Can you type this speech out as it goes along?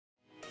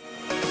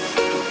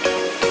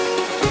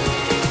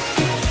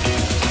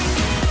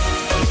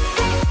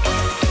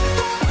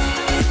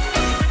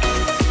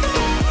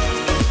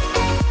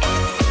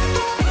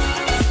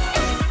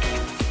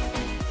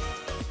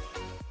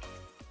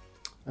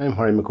I'm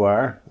Harry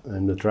McGuire.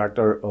 I'm the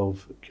Director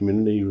of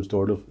Community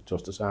Restorative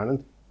Justice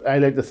Ireland. I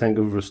like to think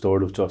of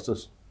restorative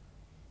justice,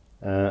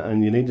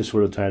 and you need to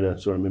sort of try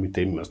to maybe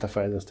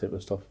demystify this type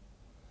of stuff.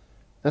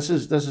 This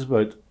is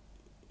about,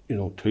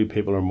 two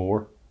people or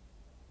more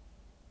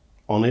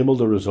unable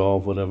to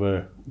resolve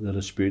whatever the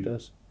dispute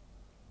is,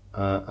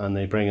 and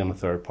they bring in a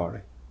third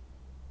party,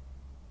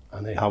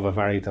 and they have a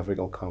very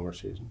difficult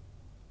conversation.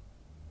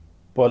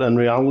 But in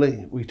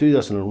reality, we do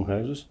this in our own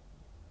houses.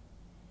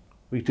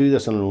 We do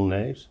this in our own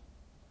lives.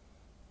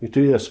 We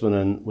do this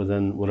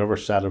within whatever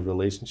set of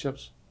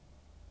relationships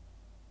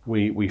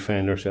we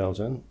find ourselves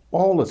in.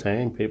 All the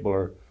time, people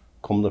are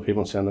coming to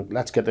people and saying, look,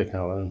 let's get the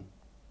Canon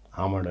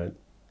hammered out.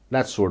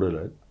 Let's sort it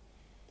out.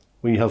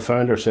 We have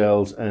found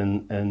ourselves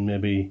in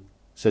maybe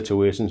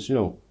situations,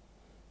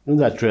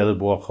 that dreaded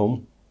walk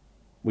home,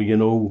 where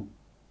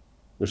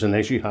there's an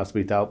issue has to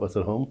be dealt with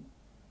at home,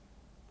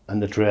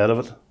 and the dread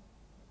of it.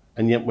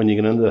 And yet when you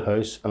get into the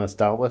house and it's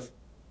dealt with,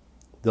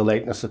 the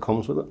lightness that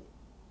comes with it,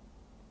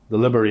 the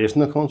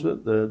liberation that comes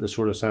with it, the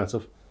sort of sense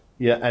of,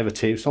 yeah, I've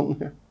achieved something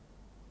here.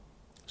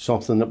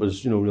 Something that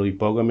was, really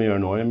bugging me or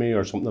annoying me,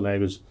 or something that I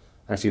was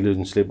actually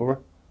losing sleep over.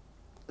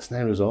 It's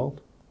now resolved.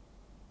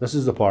 This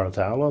is the power of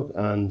dialogue,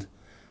 and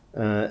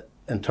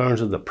in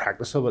terms of the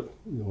practice of it,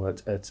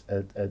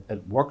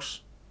 it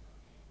works,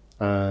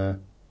 and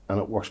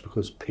it works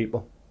because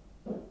people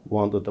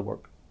want it to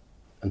work.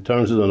 In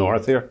terms of the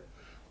North here,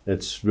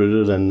 it's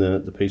rooted in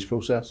the peace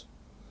process.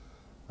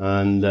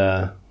 And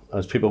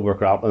as people were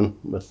grappling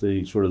with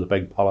the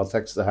big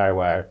politics, the high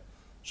wire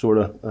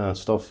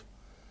stuff,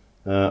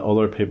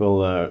 other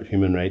people,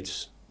 human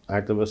rights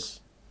activists,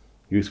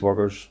 youth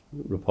workers,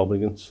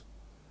 Republicans,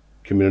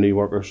 community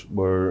workers,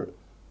 were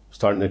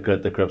starting to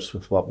get to grips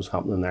with what was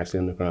happening actually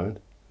on the ground.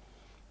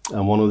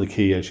 And one of the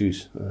key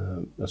issues,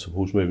 I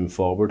suppose, moving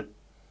forward,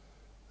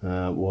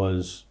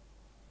 was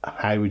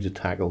how would you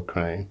tackle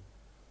crime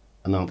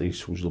and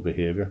antisocial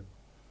behaviour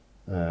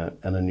in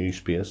a new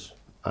space.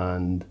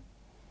 And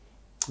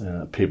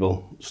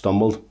people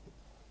stumbled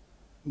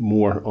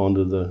more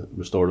onto the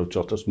restorative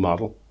justice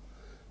model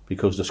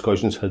because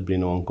discussions had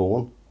been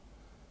ongoing,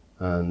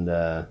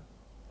 and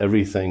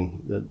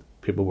everything that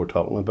people were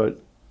talking about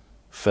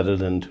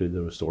fitted into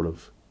the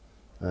restorative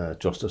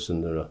justice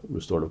and the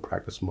restorative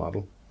practice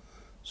model.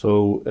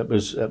 So it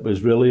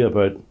was really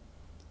about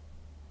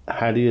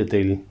how do you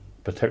deal,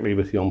 particularly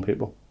with young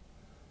people,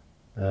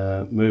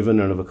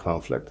 moving out of a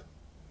conflict,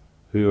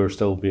 who are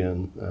still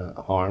being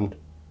harmed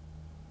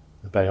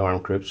by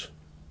armed groups,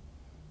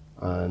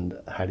 and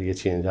how do you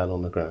change that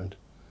on the ground?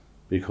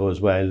 Because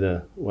while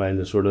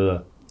the sort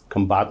of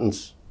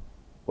combatants'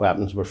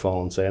 weapons were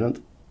falling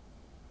silent,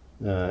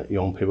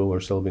 young people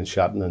were still being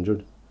shot and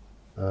injured,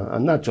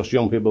 and not just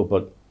young people,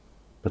 but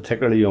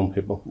particularly young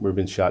people were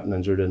being shot and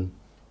injured in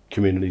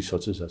communities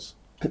such as this.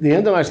 The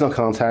international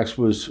context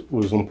was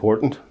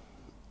important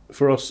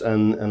for us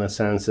in a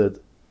sense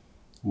that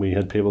we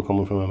had people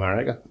coming from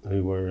America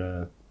who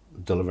were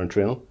delivering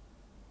training,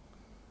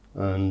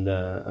 and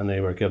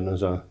they were giving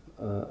us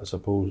I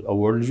suppose, a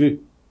worldview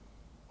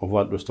of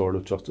what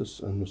restorative justice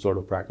and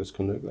restorative practice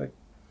can look like.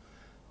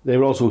 They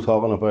were also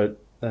talking about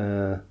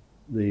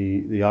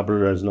the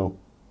Aboriginal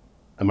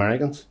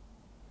Americans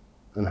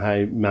and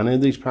how many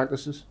of these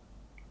practices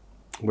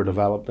were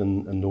developed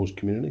in those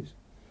communities.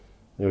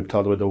 They were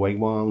talking about the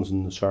wigwams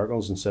and the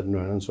circles and sitting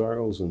around in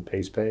circles and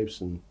peace pipes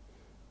and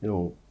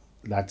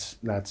let's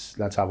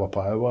have a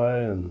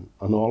powwow and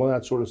all of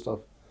that sort of stuff.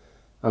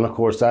 And of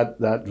course that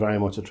very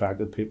much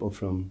attracted people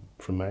from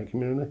my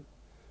community,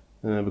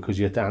 because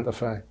you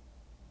identify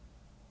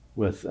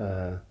with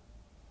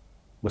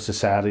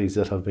societies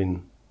that have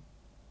been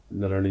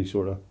literally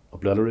sort of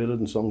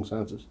obliterated in some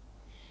senses,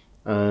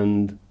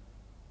 and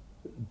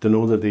to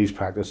know that these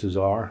practices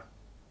are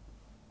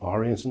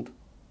ancient,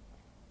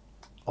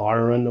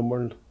 are around the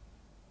world,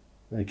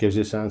 it gives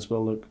you a sense,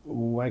 well, look,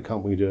 why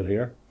can't we do it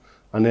here?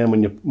 And then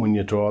when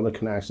you draw the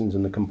connections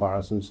and the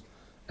comparisons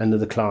into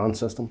the clan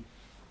system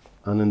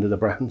and into the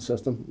Breataine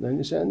system, then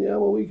you're saying, yeah,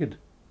 well, we could.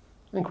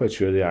 I'm quite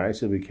sure the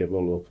Irish would be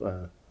capable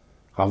of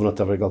having a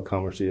difficult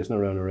conversation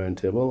around a round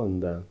table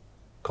and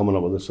coming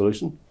up with a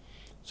solution.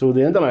 So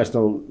the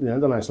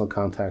international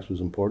context was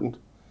important.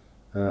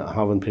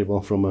 Having people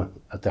from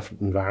a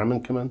different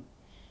environment come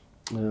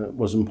in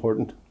was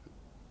important.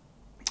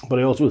 But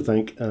I also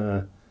think,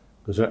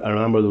 because I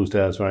remember those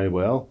days very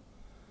well,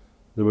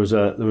 there was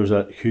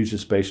a huge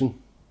suspicion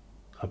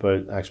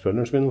about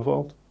ex-prisoners being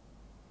involved.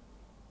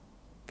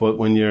 But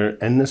when you're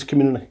in this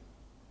community,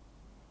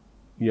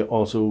 you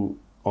also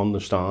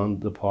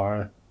understand the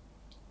power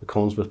that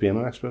comes with being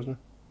an ex-prisoner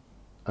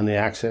and the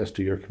access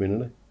to your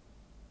community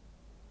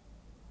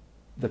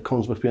that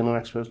comes with being an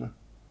ex-prisoner,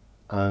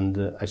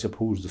 and I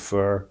suppose the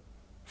fair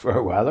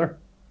weather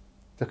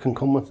that can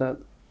come with that.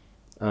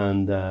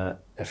 And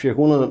if you're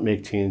going to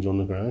make change on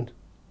the ground,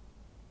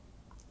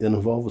 then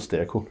involve the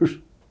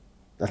stakeholders.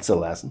 That's a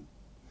lesson.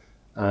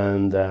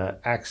 And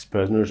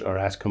ex-prisoners or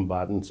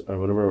ex-combatants or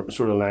whatever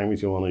sort of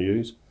language you want to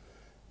use,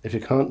 if you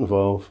can't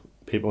involve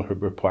people who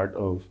were part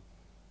of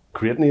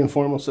creating the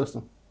informal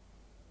system,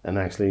 and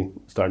actually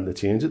starting to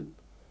change it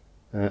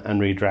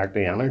and redirect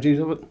the energies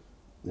of it,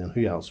 then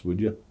who else would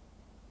you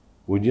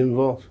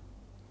involve?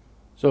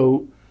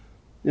 So,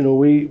 you know,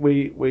 we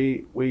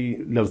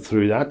lived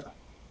through that,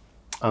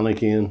 and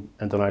again,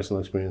 international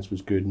experience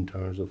was good in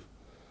terms of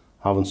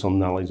having some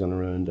knowledge and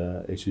around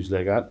issues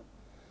like that.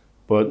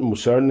 But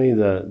most certainly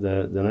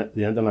the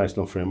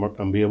international framework,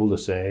 and be able to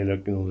say,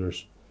 look, you know,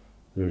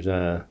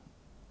 there's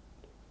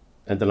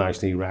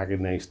internationally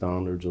recognised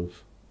standards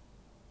of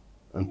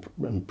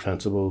and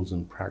principles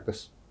and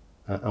practice,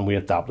 and we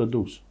adapted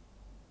those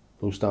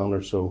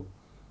standards. So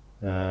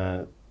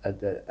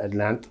it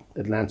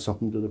lent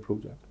something to the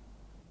project.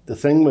 The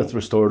thing with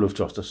restorative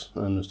justice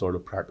and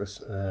restorative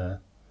practice,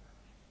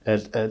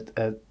 it's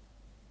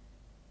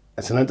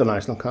an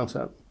international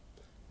concept.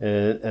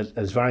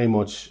 It's very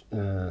much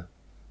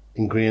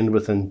ingrained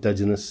with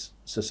Indigenous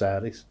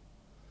societies,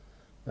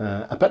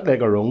 a bit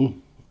like our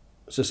own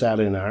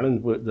society in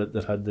Ireland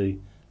that had the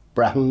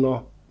Breataine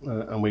law,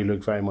 and we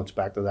look very much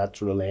back to that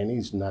sort of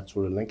lineage and that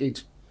sort of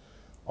linkage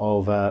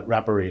of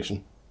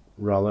reparation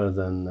rather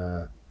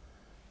than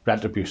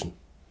retribution.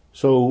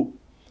 So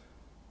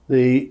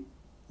the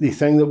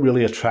thing that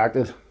really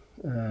attracted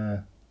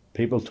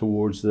people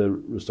towards the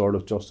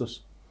restorative justice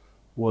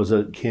was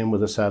it came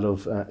with a set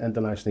of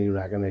internationally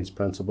recognised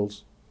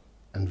principles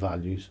and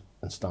values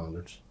and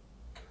standards.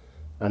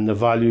 And the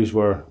values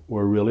were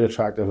really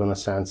attractive in a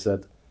sense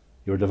that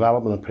you're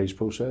developing a peace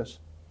process.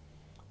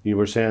 You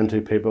were saying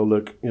to people,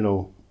 look, you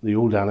know, the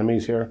old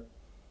enemies here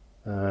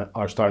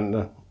are starting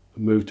to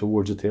move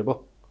towards the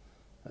table.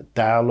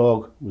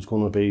 Dialogue was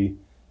going to be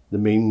the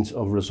means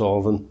of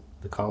resolving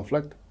the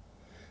conflict,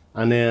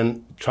 and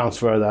then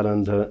transfer that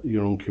into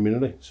your own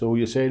community. So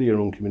you say to your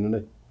own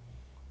community,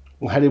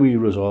 well, how do we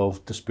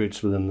resolve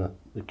disputes within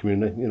the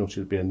community? You know,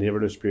 should it be a neighbour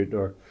dispute,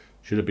 or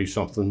should it be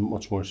something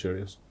much more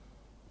serious?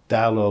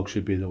 Dialogue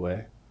should be the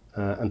way,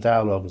 and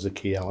dialogue is a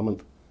key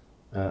element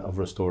of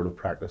restorative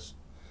practice.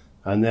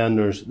 And then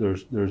there's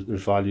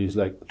values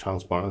like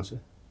transparency,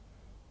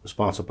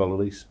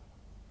 responsibilities,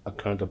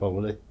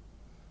 accountability,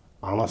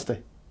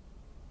 honesty,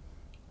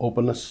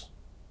 openness,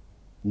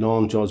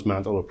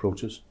 non-judgmental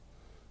approaches,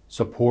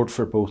 support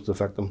for both the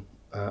victim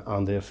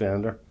and the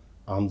offender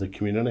and the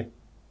community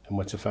in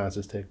which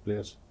offences take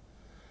place.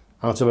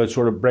 And it's about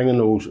sort of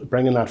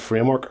bringing that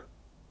framework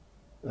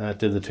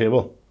to the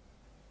table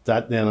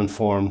that then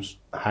informs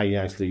how you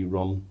actually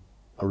run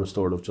a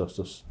restorative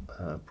justice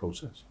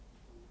process.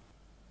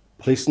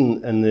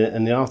 Policing in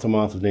the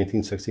aftermath of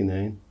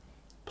 1969,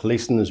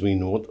 policing as we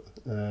know it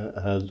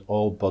had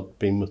all but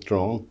been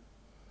withdrawn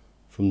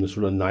from the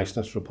sort of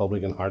nationalist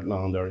Republican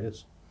heartland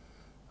areas.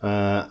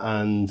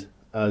 And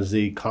as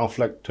the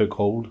conflict took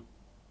hold,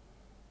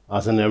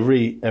 as in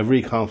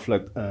every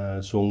conflict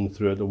zone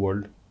throughout the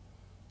world,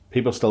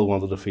 people still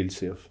wanted to feel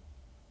safe.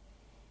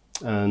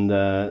 And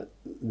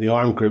the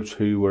armed groups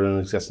who were in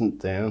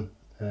existence then,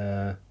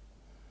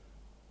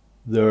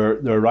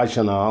 their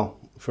rationale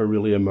for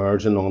really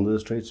emerging onto the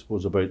streets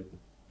was about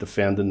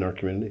defending their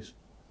communities.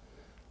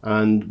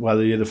 And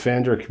whether you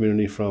defend your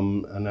community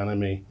from an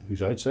enemy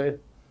who's outside,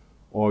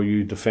 or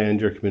you defend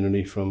your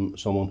community from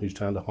someone who's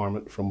trying to harm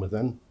it from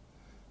within,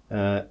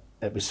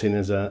 it was seen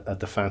as a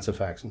defensive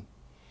action.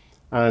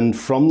 And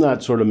from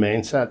that sort of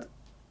mindset,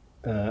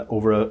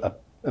 over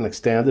an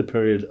extended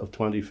period of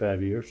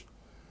 25 years,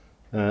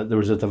 there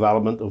was a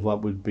development of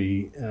what would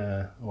be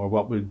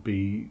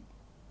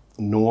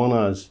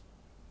known as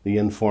the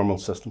informal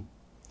system.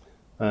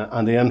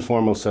 And the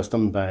informal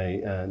system by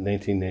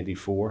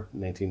 1994,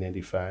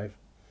 1995,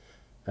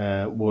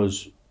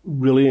 was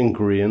really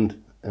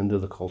ingrained into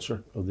the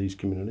culture of these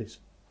communities.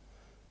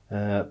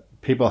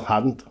 People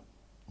hadn't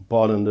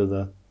bought into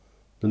the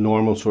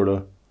normal sort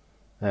of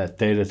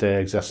day-to-day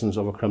existence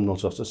of a criminal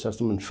justice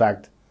system. In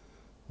fact,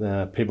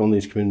 people in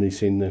these communities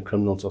seen the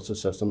criminal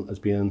justice system as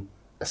being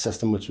a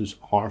system which was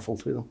harmful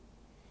to them,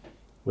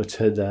 which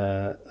had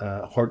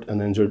hurt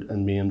and injured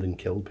and maimed and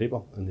killed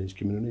people in these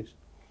communities,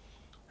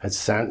 had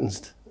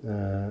sentenced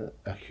an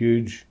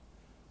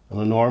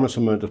enormous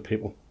amount of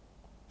people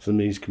from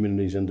these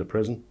communities into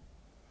prison,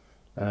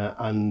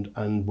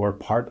 and were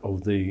part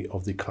of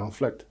the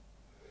conflict.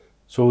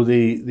 So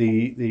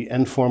the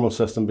informal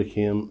system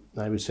became,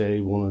 I would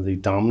say, one of the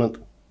dominant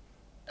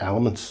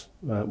elements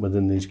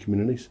within these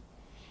communities.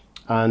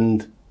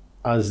 And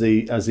as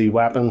the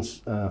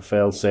weapons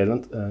fell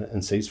silent in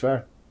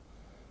ceasefire,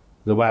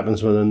 the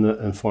weapons within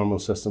the informal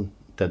system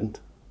didn't.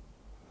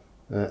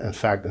 In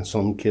fact, in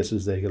some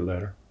cases, they get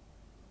louder.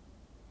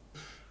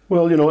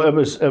 Well, you know, it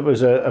was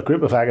a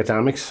group of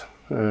academics,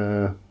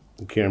 Kieran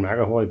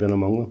McEvoy being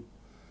among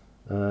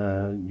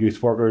them,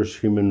 youth workers,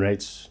 human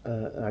rights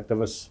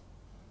activists,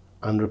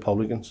 and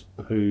Republicans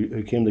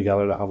who came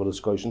together to have a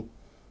discussion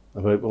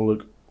about, well,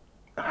 look,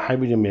 how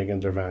would you make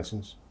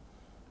interventions?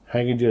 How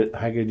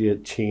could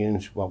you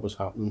change what was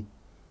happening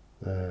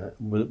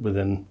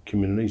within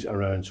communities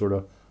around sort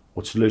of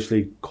what's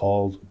loosely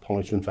called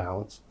punishment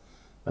violence?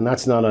 And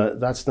that's not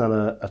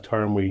a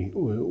term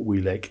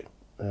we like,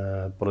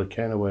 but it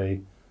kind of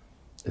way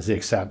is the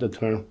accepted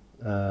term.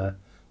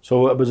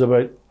 So it was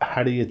about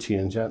how do you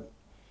change that?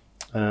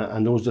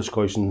 And those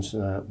discussions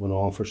went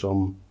on for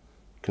some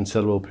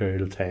considerable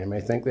period of time. I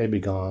think they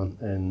began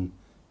in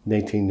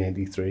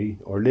 1993,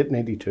 or late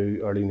 92,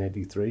 early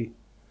 93.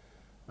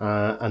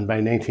 And by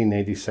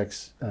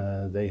 1996,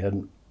 they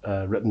had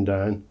written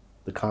down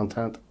the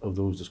content of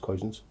those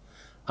discussions.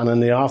 And in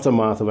the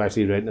aftermath of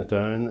actually writing it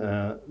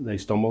down, they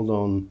stumbled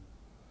on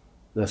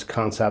this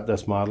concept,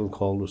 this model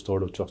called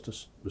restorative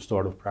justice,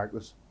 restorative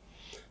practice.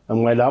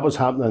 And while that was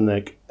happening,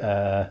 like,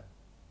 I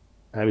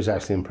was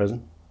actually in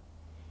prison.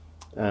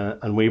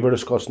 And we were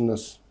discussing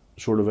this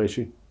sort of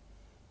issue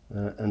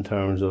in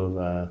terms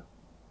of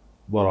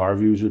what our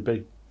views would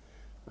be.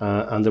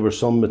 And there were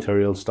some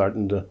materials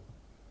starting to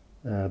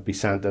be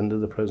sent into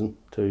the prison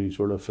to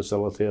sort of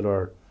facilitate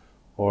or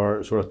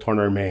sort of turn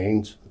our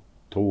minds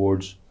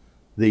towards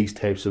these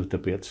types of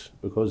debates,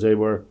 because they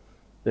were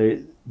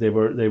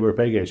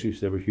big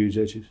issues, they were huge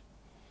issues.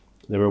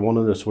 They were one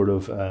of the sort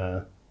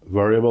of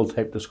variable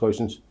type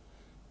discussions.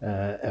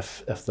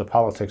 If the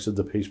politics of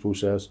the peace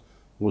process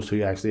was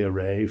to actually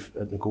arrive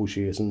at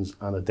negotiations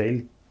and a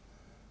deal,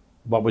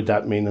 what would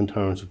that mean in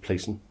terms of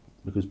policing?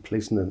 Because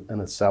policing in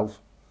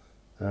itself,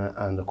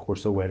 and of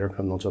course the wider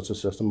criminal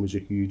justice system, was a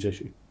huge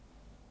issue.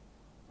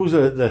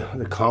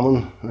 The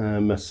common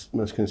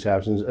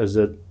misconceptions is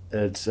that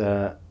it's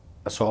a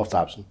soft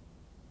option.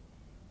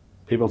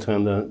 People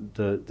tend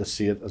to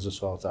see it as a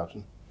soft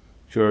option.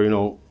 Sure, you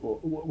know,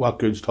 what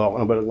good's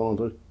talking about it going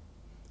to?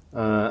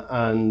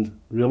 And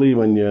really,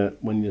 when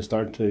you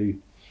start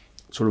to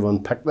sort of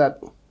unpick that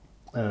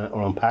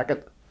or unpack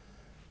it,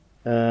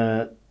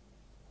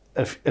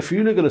 if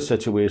you look at a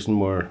situation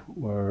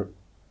where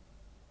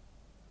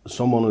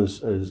someone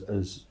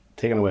is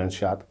taken away and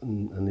shot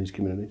in these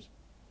communities,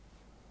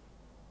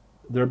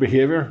 their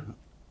behaviour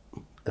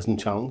isn't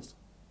challenged.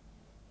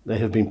 They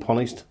have been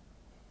punished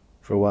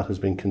for what has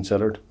been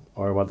considered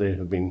or what they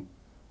have been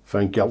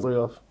found guilty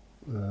of,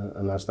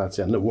 and that's not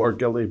saying the word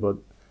guilty, but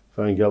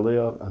found guilty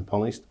of and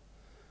punished.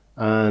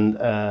 And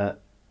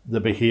the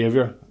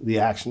behaviour, the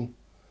action,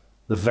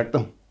 the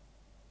victim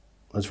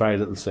has very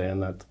little say in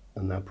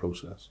that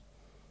process.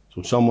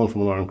 So someone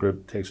from an armed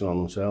group takes it on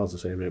themselves to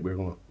say, right, we're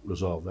going to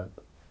resolve that.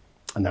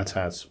 And that's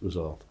how it's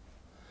resolved.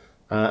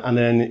 And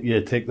then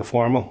you take the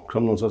formal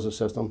criminal justice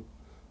system.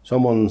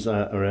 Someone's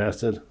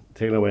arrested,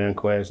 taken away in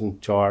question,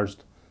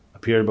 charged,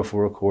 appeared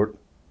before a court,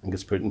 and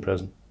gets put in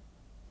prison,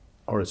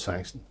 or is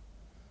sanctioned.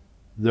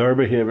 Their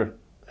behaviour,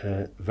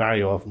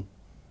 very often,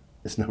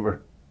 is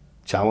never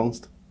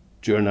challenged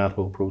during that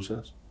whole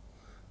process.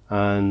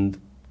 And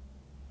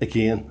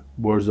again,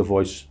 where's the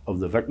voice of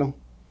the victim,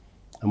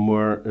 and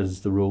where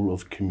is the role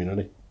of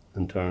community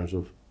in terms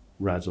of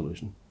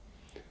resolution?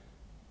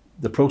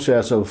 The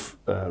process of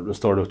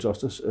restorative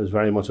justice is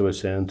very much about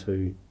saying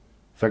to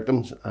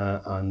victims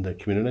and the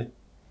community,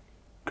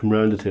 come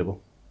round the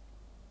table.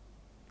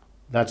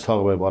 Let's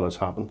talk about what has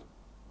happened.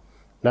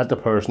 Let the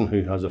person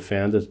who has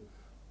offended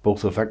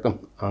both the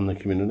victim and the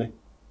community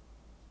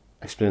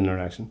explain their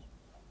actions.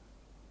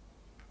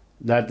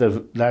 Let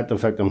the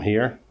victim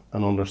hear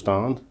and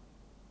understand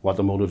what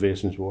the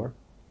motivations were.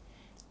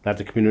 Let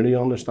the community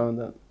understand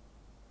that.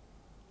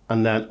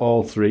 And let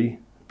all three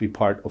be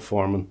part of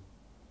forming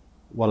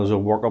what is a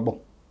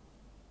workable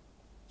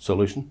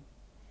solution.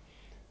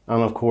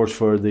 And of course,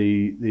 for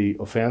the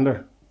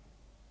offender,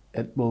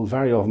 it will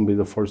very often be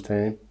the first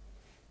time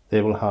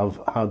they will have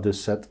had to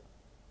sit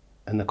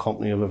in the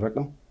company of a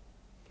victim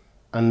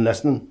and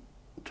listening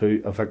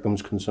to a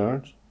victim's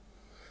concerns.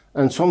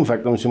 And some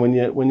victims, when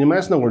you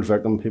mention the word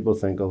victim, people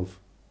think of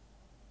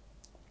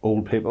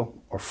old people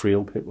or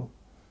frail people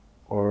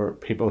or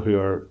people who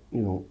are,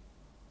 you know,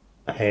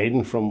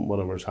 hiding from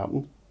whatever's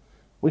happened.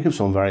 We have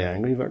some very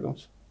angry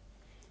victims.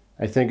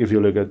 I think if you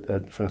look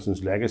at, for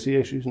instance, legacy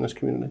issues in this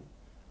community,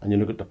 and you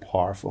look at the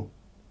powerful,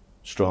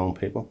 strong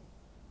people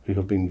who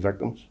have been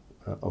victims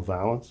of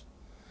violence.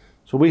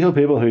 So we have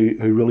people who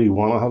really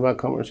want to have that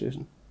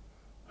conversation,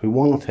 who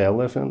want to tell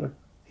the offender,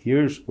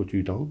 here's what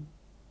you've done.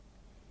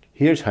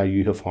 Here's how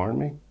you have harmed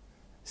me.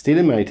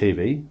 Stealing my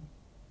TV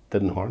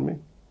didn't harm me.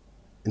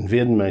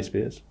 Invading my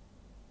space.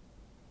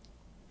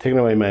 Taking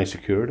away my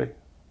security.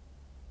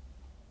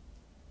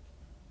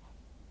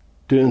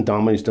 Doing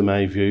damage to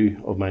my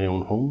view of my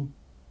own home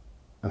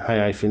and how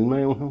I feel in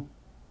my own home.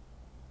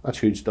 That's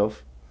huge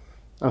stuff.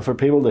 And for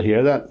people to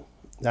hear that,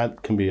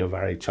 that can be a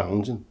very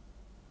challenging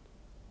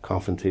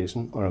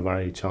confrontation or a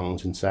very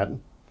challenging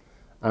setting.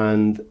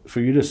 And for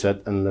you to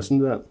sit and listen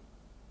to that,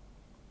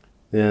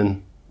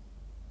 then,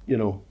 you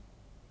know,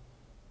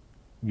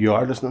 you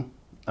are listening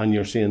and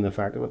you're seeing the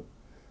effect of it.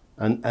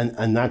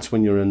 And that's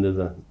when you're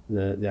into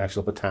the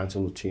actual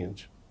potential of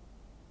change.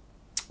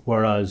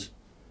 Whereas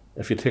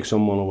if you take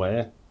someone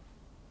away,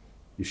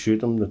 you shoot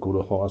them, they go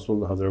to hospital,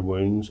 they have their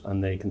wounds,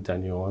 and they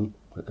continue on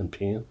in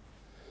pain.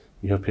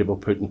 You have people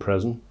put in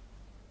prison.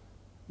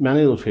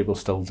 Many of those people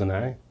still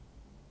deny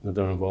that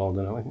they're involved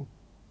in anything,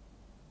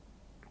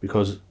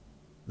 because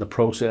the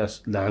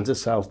process lends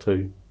itself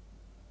to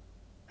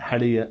how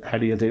do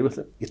you deal with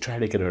it? You try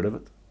to get out of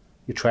it.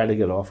 You try to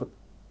get off it.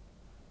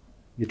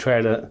 you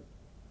try to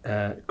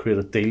create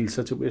a deal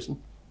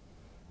situation.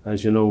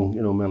 As you know,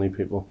 many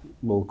people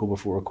will go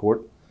before a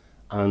court,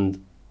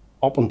 and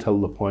up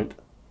until the point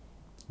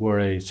where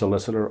a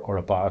solicitor or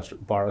a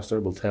barrister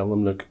will tell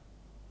them, look,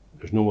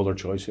 there's no other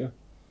choice here.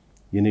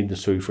 You need to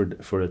sue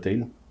for a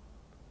deal.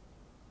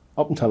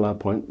 Up until that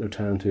point, they're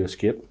trying to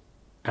escape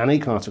any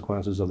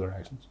consequences of their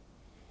actions.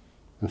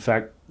 In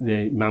fact,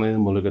 many of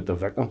them will look at the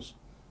victims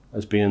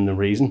as being the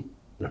reason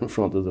they're in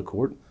front of the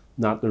court,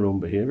 not their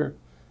own behaviour.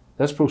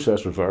 This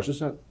process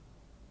reverses that.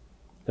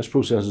 This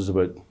process is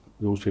about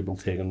those people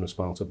taking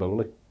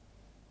responsibility.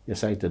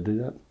 Yes, I did do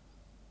that.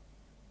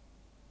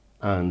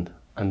 And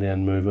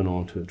then moving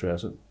on to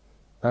address it.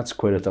 That's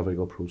quite a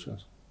difficult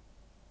process.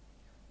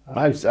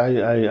 I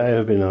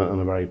have been in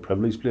a very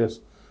privileged place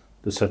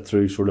to sit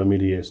through sort of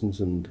mediations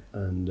and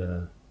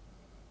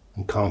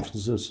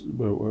conferences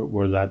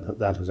where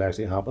that has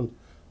actually happened,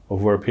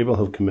 of where people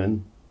have come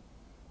in,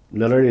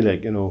 literally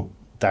like,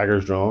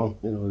 daggers drawn.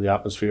 The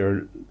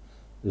atmosphere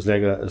is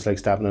like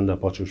stepping into a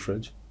butcher's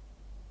fridge,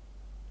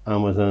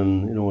 and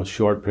within a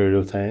short period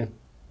of time,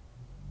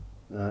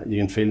 you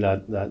can feel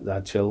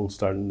that chill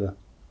starting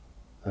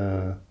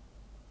to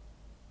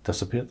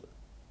dissipate,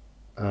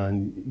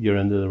 and you're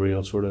into the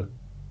real sort of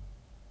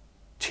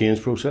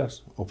change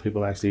process of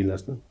people actually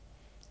listening,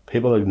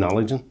 people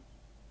acknowledging.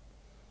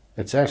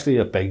 It's actually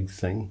a big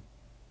thing.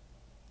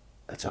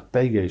 It's a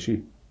big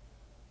issue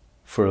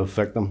for a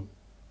victim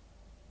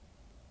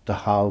to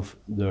have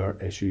their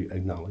issue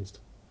acknowledged,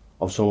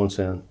 of someone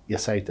saying,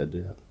 yes, I did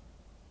do that.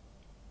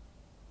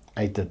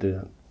 I did do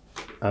that,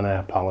 and I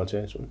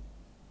apologise for it,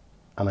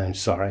 and I'm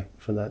sorry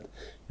for that.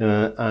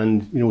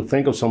 And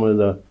think of some of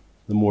the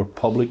more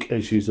public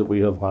issues that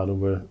we have had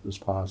over this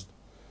past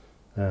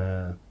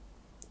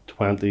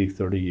 20,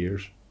 30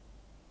 years,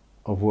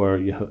 of where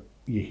you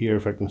hear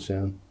victims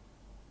saying,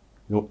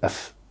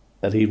 if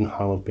it even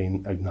had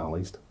been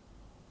acknowledged.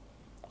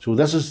 So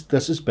this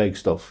is big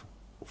stuff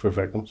for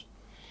victims.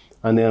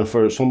 And then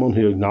for someone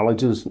who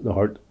acknowledges the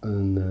hurt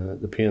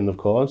and the pain they've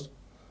caused,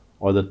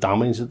 or the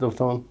damage that they've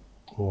done,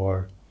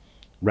 or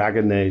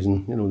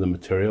recognising, the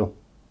material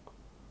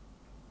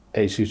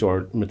issues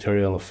or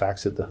material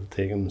effects that they've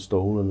taken and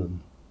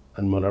stolen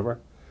and whatever,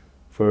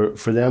 for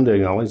them to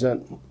acknowledge that,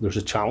 there's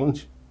a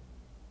challenge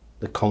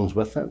that comes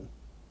with it.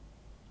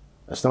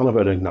 It's not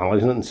about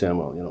acknowledging it and saying,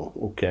 well,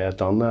 okay, I've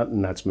done that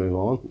and let's move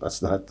on.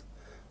 That's not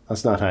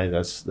how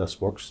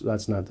this works.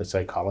 That's not the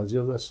psychology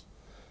of this,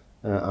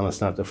 and it's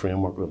not the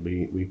framework that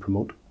we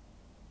promote.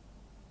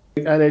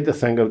 I like to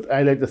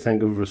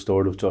think of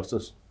restorative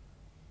justice,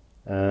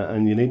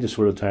 and you need to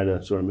sort of try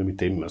to maybe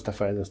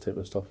demystify this type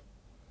of stuff.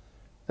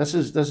 This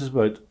is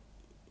about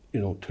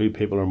two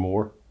people or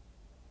more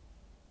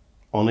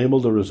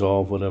unable to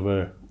resolve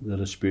whatever the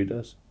dispute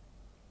is,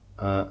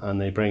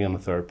 and they bring in a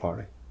third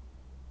party,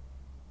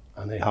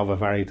 and they have a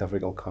very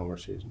difficult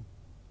conversation.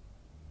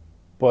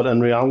 But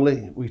in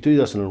reality, we do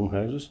this in our own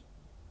houses.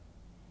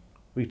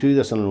 We do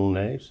this in our own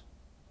lives.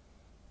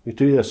 We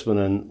do this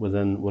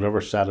within whatever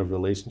set of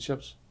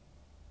relationships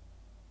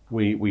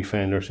we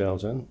find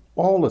ourselves in.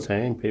 All the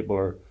time, people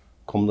are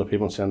coming to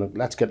people and saying, look,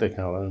 let's get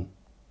together and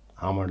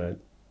hammer it out.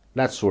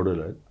 Let's sort it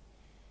out.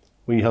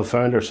 We have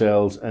found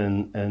ourselves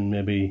in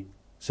maybe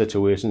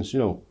situations,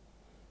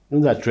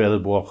 that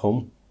dreaded walk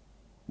home,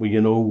 where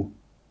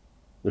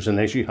there's an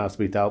issue has to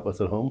be dealt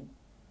with at home,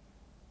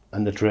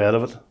 and the dread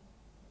of it.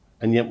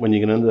 And yet when you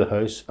get into the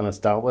house and it's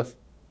dealt with,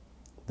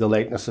 the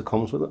lightness that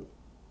comes with it,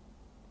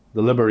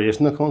 the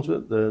liberation that comes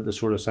with it, the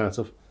sort of sense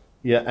of,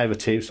 yeah, I've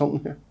achieved something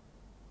here.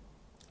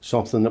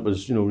 Something that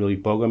was, really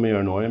bugging me or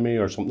annoying me,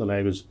 or something that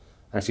I was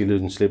actually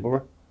losing sleep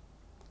over.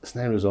 It's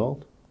now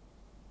resolved.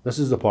 This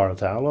is the power of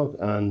dialogue,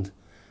 and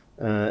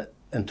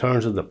in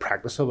terms of the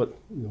practice of it,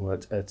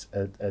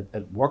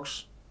 it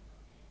works,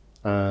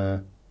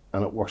 and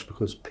it works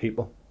because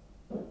people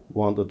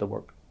want it to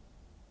work.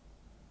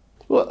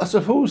 Well, I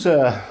suppose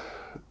I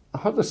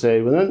have to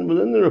say,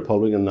 within the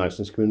Republican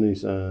nationalist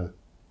communities, it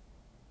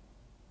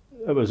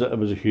was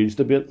a huge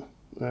debate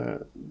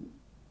that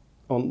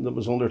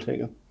was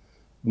undertaken.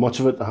 Much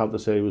of it, I have to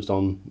say, was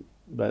done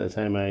by the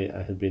time I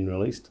had been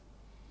released,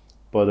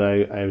 but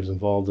I was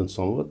involved in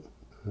some of it.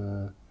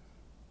 There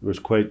was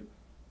quite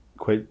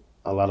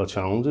a lot of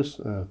challenges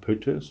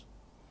put to us,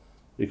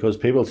 because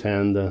people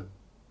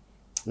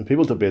when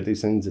people debate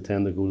these things, they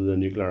tend to go to the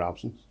nuclear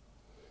options.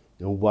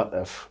 What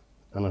if,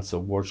 and it's the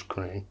worst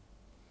crime.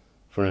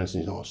 For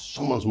instance,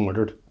 someone's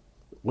murdered.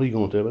 What are you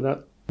going to do about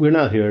that? We're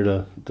not here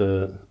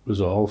to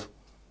resolve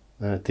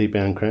deep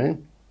end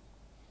crime,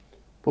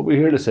 but we're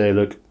here to say,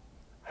 look,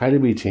 how do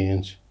we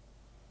change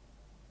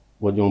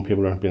what young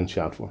people are being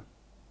shot for?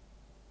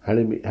 How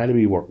do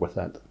we work with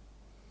that?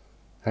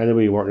 How do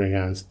we work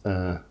against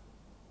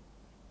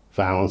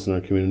violence in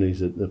our communities,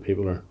 that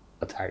people are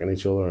attacking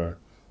each other, or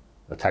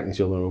attacking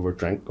each other over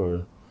drink,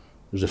 or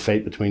there's a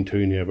fight between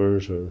two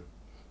neighbours, or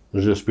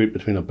there's a dispute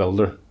between a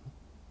builder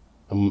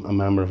and a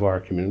member of our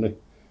community,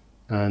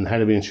 and how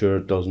do we ensure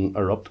it doesn't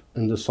erupt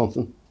into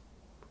something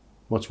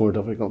much more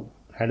difficult?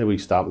 How do we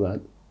stop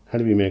that? How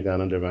do we make that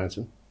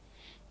intervention?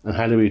 And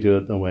how do we do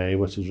it in a way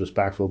which is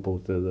respectful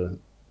both to the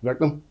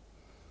victim,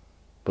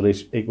 but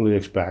equally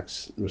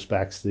respects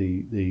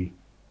the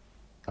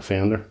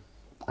offender,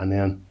 and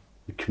then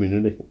the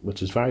community,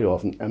 which is very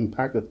often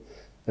impacted.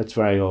 It's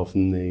very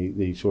often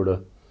the sort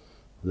of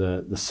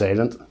the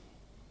silent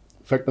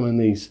victim in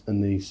these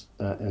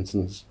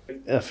incidents.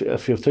 If you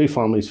have two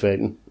families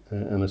fighting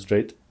in a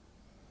street,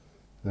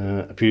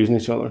 abusing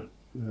each other,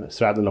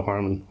 threatening to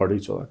harm and hurt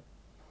each other,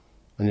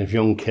 and you have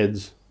young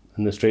kids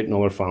in the street and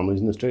other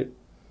families in the street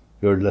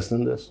who are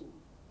listening to this,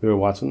 who are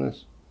watching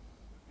this,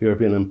 who are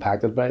being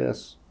impacted by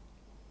this.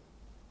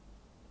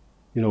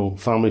 You know,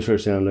 families who are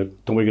saying,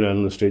 like, don't we get out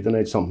on the street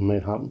tonight, something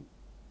might happen.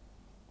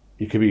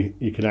 You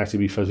could actually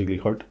be physically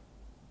hurt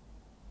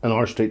in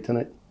our street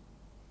tonight.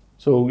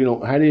 So, you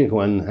know, how do you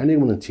go in, how do you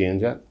want to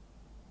change that?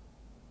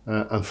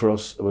 And for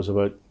us, it was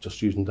about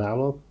just using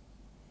dialogue.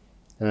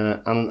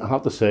 And I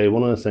have to say,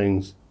 one of the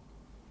things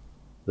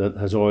that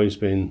has always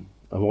been,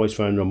 I've always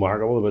found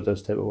remarkable about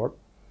this type of work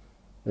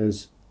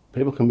is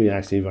people can be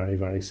actually very,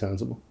 very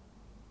sensible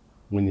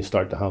when you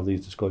start to have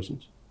these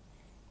discussions,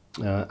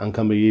 and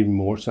can be even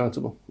more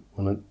sensible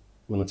when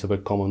it's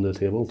about coming to the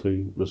table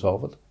to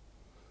resolve it.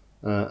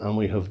 And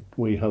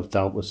we have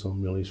dealt with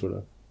some really sort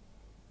of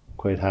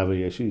quite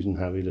heavy issues and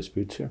heavy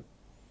disputes here,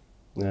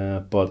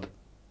 but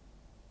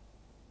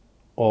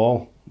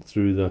all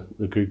through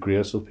the good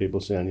grace of people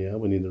saying, yeah,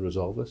 we need to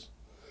resolve this.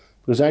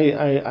 Because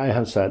I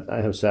have sat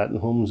in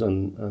homes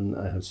and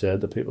I have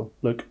said to people,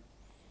 look,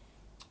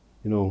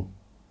 you know,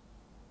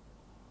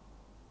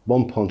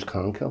 one punch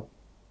can kill.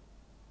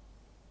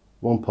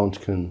 One punch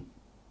can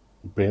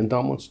brain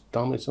damage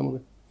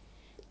somebody.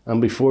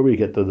 And before we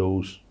get to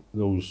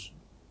those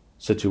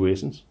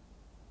situations,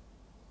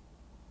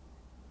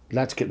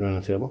 let's get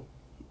around the table.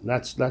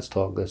 Let's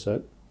talk this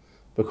out.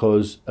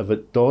 Because if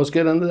it does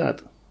get into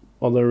that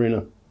other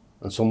arena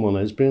and someone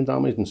is brain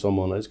damaged and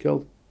someone is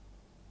killed,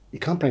 you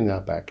can't bring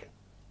that back.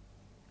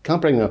 You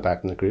can't bring that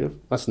back in the grave.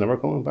 That's never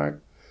coming back.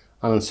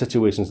 And in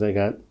situations like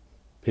that,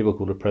 people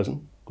go to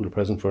prison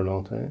for a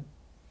long time.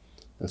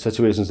 In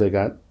situations like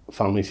that,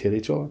 families hate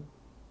each other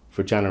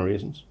for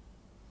generations.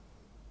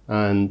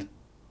 And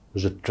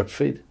there's a drip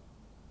feed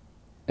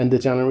into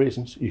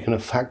generations. You can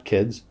affect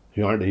kids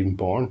who aren't even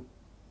born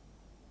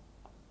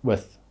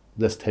with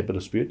this type of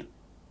dispute,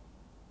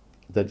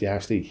 that you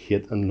actually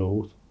hate and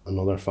loathe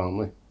another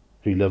family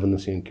who live in the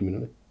same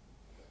community.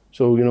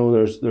 So, you know,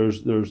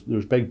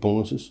 there's big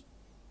bonuses,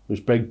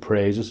 there's big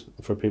praises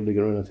for people to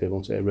get around the table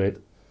and say, right,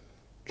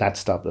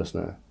 let's stop this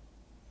now.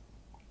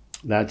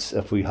 Let's,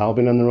 if we have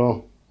been in the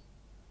wrong,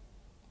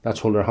 let's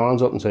hold our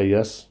hands up and say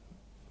yes,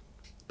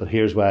 but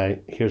here's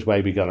why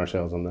we got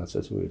ourselves in that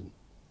situation.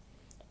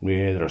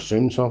 We either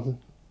assumed something,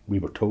 we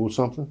were told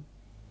something,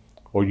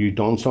 or you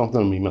done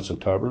something and we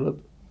misinterpreted it,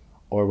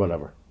 or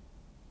whatever.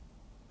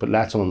 But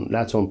let's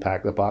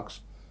unpack the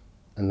box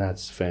and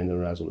let's find a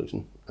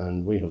resolution.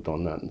 And we have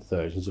done that in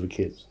thousands of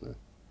cases now.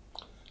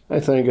 I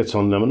think it's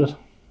unlimited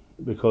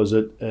because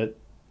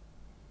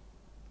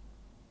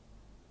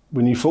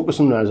when you focus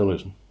on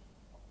resolution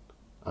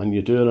and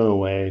you do it in a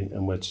way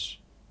in which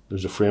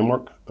there's a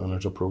framework and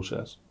there's a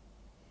process,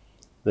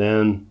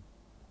 then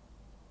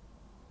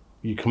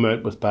you come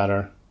out with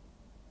better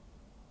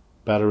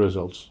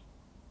results.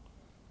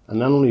 And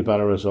not only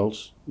better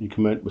results, you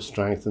come out with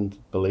strengthened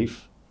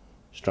belief,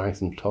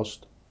 strengthened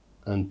trust,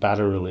 and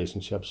better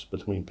relationships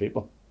between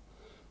people.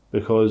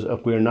 Because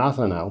if we're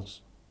nothing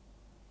else,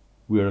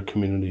 we're a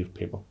community of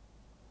people.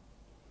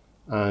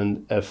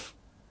 And if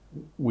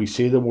we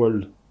see the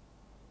world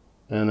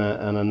in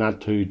a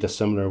not too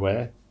dissimilar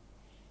way,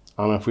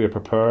 and if we're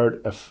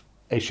prepared, if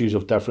issues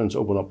of difference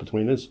open up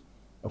between us,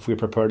 if we're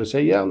prepared to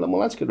say, yeah, well,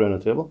 let's get around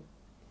the table,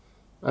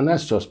 and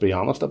let's just be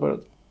honest about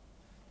it.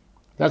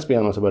 Let's be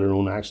honest about our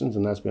own actions,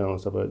 and let's be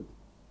honest about,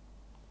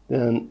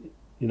 then,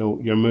 you know,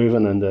 you're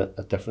moving into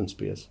a different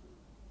space.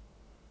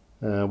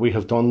 We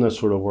have done this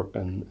sort of work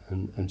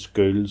in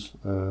schools.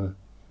 I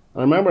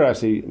remember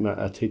actually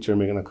a teacher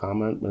making a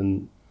comment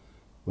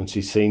when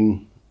she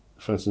seen,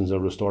 for instance, a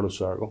restorative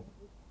circle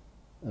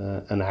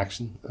in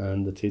action,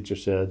 and the teacher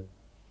said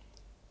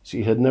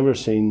she had never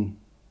seen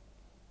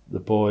the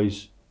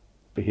boys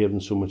behaving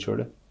so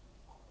maturely.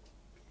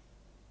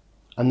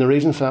 And the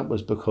reason for that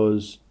was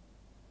because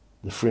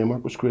the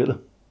framework was created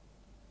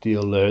to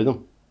allow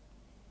them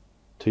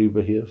to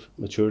behave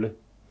maturely,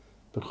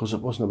 because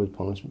it wasn't about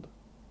punishment.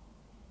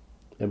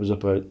 It was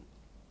about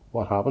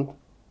what happened,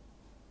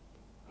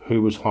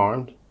 who was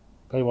harmed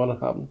by what had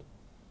happened,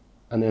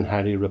 and then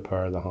how do you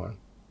repair the harm?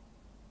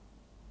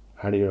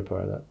 How do you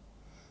repair that?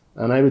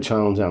 And I would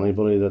challenge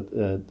anybody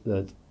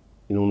that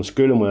you know, in the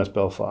school in West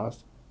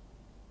Belfast,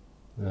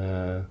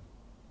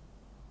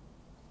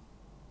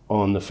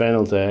 on the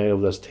final day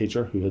of this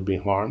teacher who had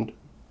been harmed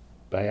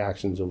by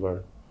actions of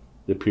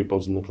the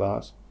pupils in the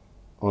class,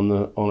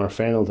 on our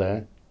final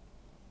day,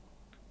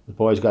 the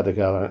boys got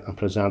together and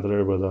presented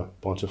her with a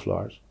bunch of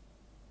flowers.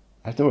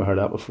 I've never heard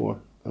that before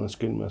in a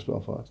school in West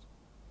Belfast.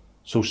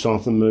 So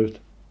something moved,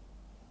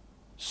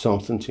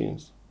 something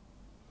changed.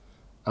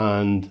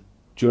 And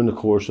during the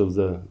course of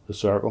the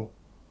circle,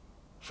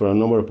 for a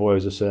number of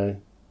boys to say,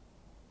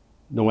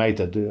 no, I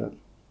did do that.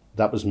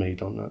 That was me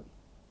done that.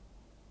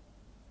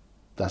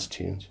 That's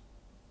change.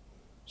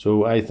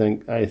 So I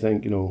think,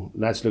 you know,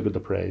 let's look at the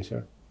praise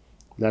here.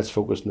 Let's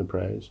focus on the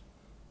praise,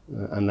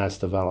 and let's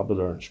develop it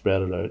or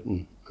spread it out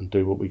and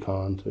do what we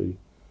can to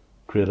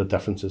create a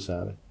different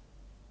society.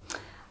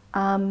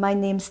 My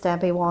name's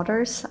Debbie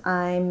Waters.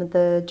 I'm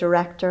the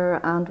director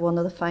and one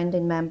of the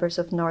founding members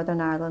of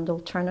Northern Ireland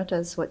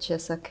Alternatives, which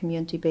is a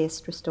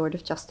community-based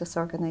restorative justice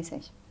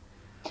organisation.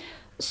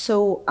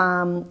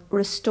 So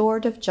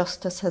restorative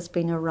justice has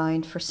been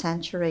around for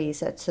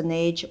centuries. It's an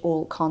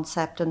age-old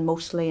concept in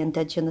mostly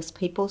Indigenous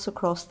peoples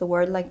across the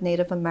world, like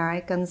Native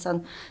Americans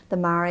and the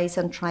Maoris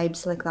and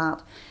tribes like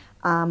that.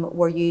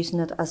 Were using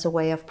it as a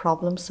way of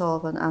problem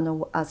solving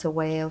and as a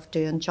way of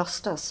doing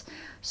justice.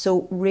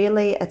 So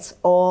really it's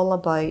all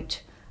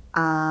about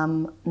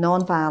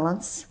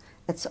non-violence,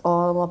 it's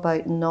all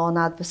about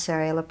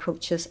non-adversarial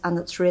approaches, and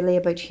it's really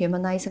about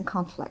humanising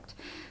conflict.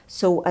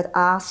 So it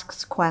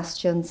asks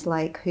questions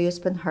like who's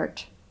been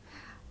hurt,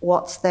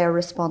 what's their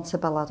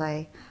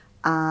responsibility,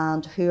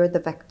 and who are the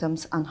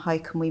victims, and how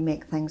can we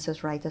make things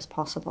as right as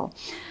possible.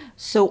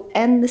 So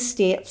in the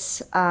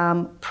States,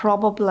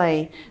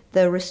 probably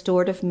the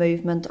restorative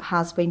movement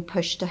has been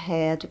pushed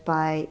ahead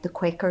by the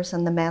Quakers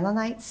and the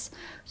Mennonites.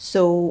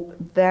 So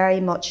very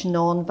much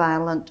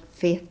non-violent,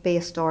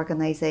 faith-based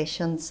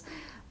organisations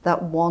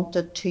that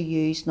wanted to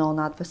use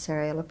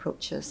non-adversarial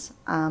approaches.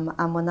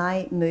 And when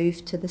I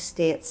moved to the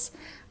States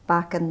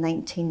back in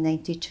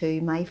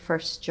 1992, my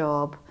first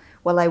job,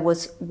 well, I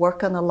was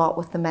working a lot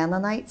with the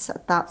Mennonites,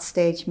 at that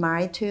stage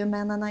married to a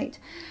Mennonite,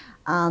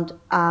 and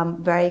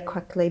very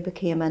quickly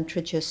became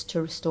introduced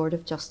to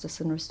restorative justice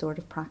and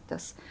restorative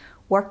practice.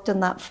 Worked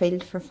in that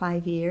field for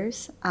 5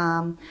 years,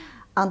 and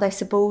I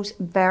suppose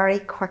very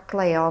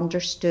quickly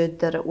understood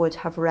that it would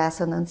have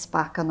resonance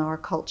back in our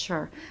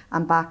culture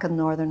and back in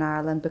Northern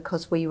Ireland,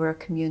 because we were a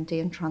community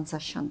in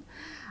transition.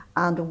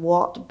 And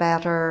what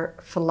better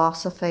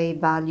philosophy,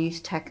 values,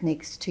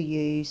 techniques to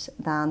use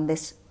than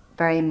this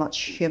very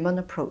much human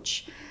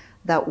approach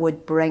that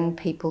would bring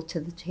people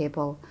to the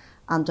table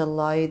and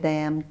allow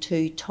them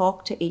to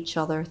talk to each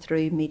other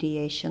through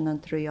mediation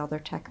and through other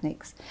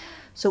techniques.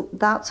 So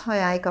that's how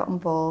I got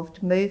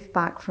involved, moved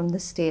back from the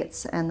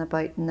States in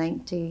about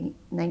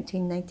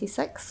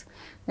 1996,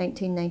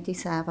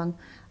 1997,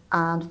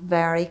 and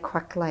very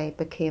quickly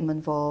became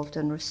involved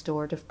in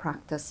restorative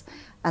practice,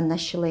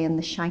 initially in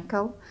the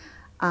Shankill.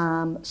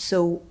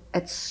 So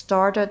it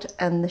started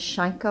in the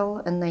Shankill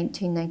in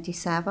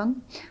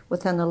 1997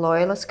 within a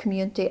loyalist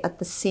community at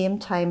the same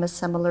time a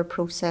similar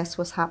process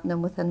was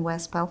happening within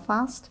West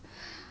Belfast.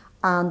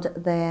 And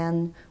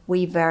then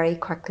we very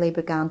quickly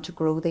began to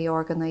grow the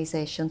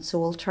organisation.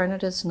 So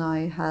Alternatives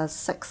now has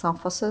 6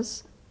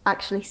 offices,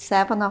 actually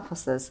 7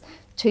 offices,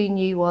 2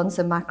 new ones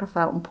in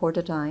Macrofelt and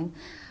Portadown.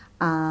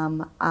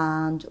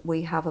 And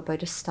we have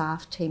about a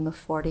staff team of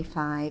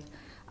 45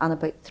 and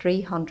about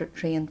 300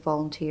 trained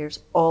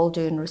volunteers, all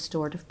doing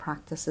restorative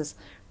practices,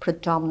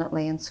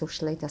 predominantly in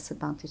socially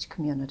disadvantaged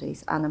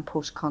communities and in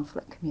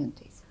post-conflict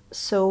communities.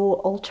 So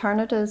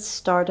Alternatives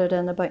started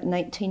in about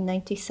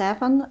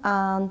 1997,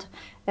 and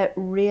it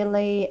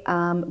really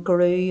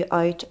grew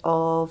out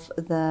of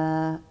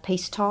the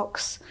peace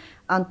talks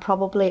and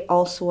probably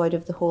also out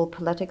of the whole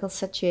political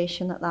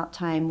situation at that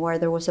time, where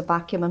there was a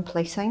vacuum in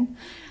policing.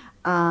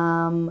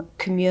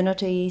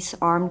 Communities,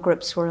 armed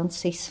groups were on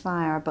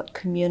ceasefire, but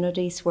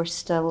communities were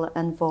still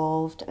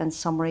involved in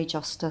summary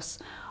justice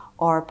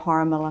or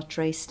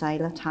paramilitary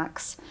style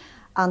attacks.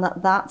 And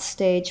at that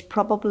stage,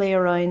 probably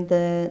around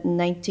the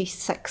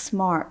 96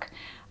 mark,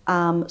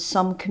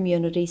 some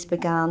communities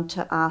began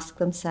to ask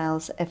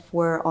themselves, if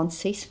we're on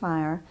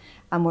ceasefire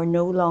and we're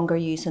no longer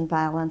using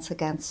violence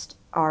against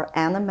our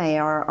enemy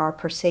or our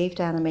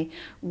perceived enemy,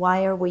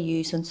 why are we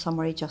using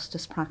summary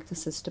justice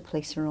practices to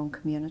police our own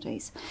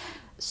communities?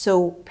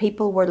 So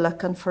people were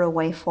looking for a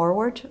way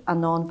forward, a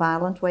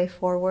non-violent way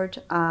forward,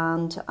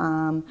 and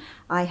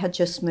I had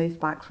just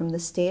moved back from the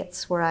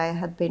States, where I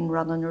had been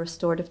running a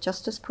restorative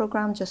justice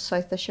program just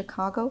south of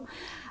Chicago.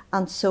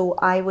 And so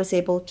I was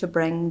able to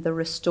bring the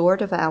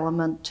restorative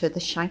element to the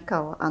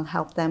Shankill and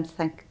help them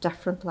think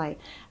differently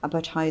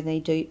about how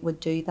they would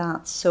do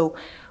that. So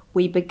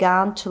we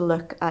began to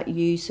look at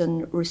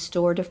using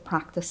restorative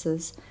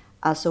practices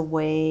as a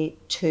way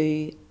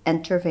to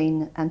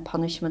intervene in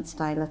punishment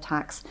style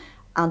attacks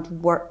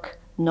and work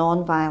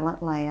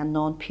non-violently and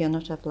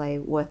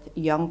non-punitively with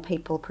young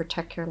people,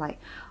 particularly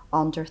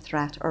under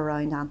threat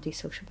around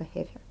antisocial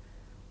behaviour.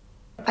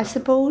 I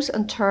suppose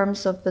in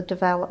terms of the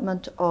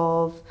development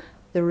of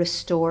the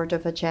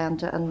restorative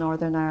agenda in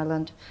Northern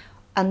Ireland,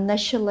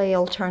 initially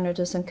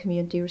Alternatives and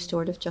Community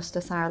Restorative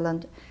Justice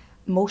Ireland,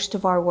 most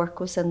of our work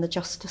was in the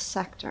justice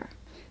sector.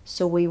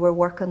 So we were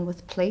working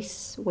with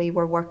police, we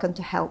were working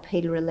to help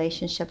heal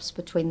relationships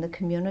between the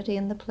community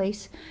and the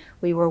police,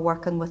 we were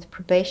working with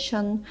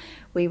probation,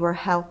 we were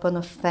helping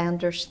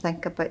offenders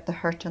think about the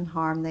hurt and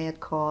harm they had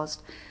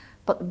caused.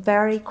 But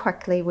very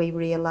quickly we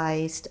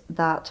realised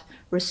that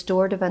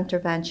restorative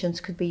interventions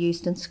could be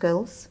used in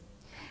schools,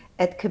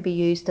 it could be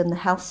used in the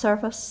health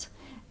service,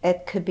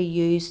 it could be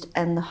used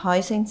in the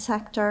housing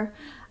sector,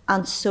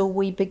 and so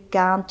we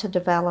began to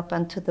develop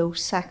into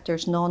those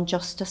sectors,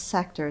 non-justice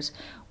sectors,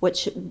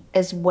 which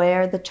is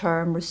where the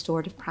term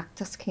restorative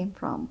practice came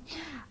from.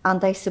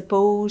 And I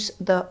suppose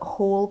the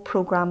whole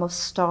programme of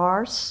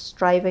STARS,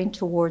 Striving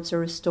Towards a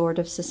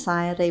Restorative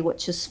Society,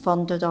 which is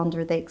funded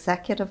under the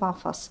Executive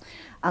Office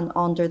and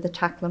under the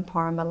Tackling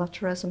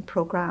Paramilitarism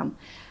programme,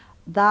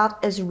 that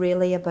is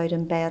really about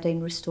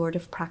embedding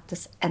restorative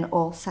practice in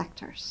all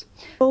sectors.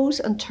 I suppose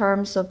in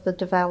terms of the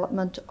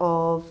development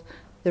of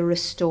the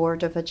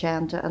restorative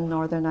agenda in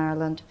Northern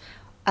Ireland,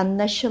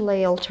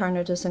 initially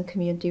Alternatives in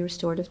Community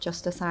Restorative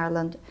Justice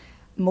Ireland,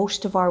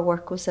 most of our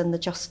work was in the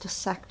justice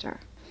sector.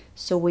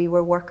 So we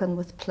were working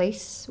with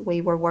police,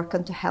 we were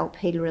working to help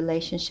heal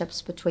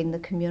relationships between the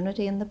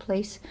community and the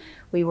police,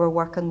 we were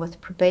working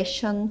with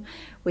probation,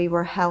 we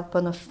were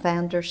helping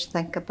offenders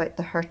think about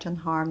the hurt and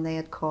harm they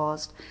had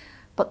caused.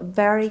 But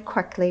very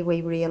quickly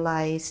we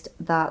realised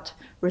that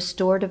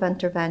restorative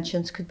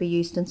interventions could be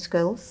used in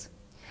schools,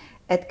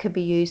 it could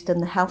be used in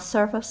the health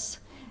service,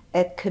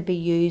 it could be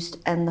used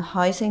in the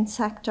housing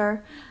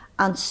sector,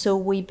 and so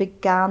we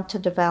began to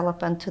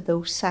develop into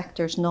those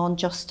sectors,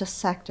 non-justice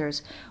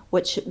sectors,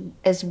 which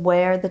is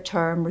where the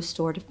term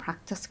restorative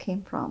practice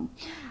came from.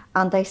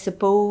 And I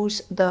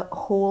suppose the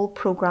whole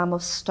programme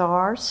of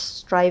STARS,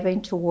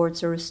 Striving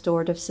Towards a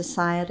Restorative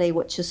Society,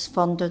 which is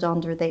funded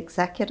under the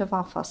Executive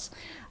Office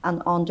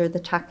and under the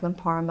Tackling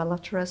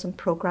Paramilitarism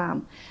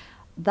programme,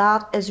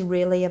 that is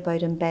really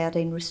about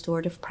embedding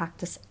restorative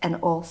practice in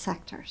all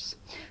sectors.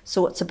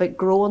 So it's about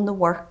growing the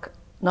work,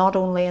 not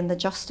only in the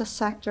justice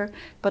sector,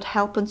 but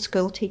helping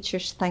school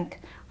teachers think,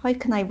 how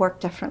can I work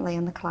differently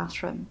in the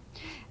classroom?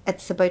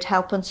 It's about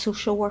helping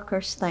social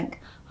workers think,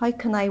 how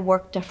can I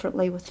work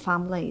differently with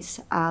families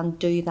and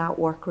do that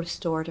work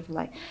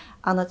restoratively?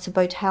 And it's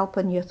about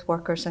helping youth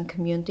workers and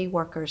community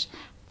workers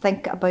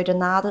think about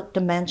an added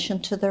dimension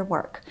to their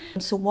work.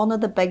 And so one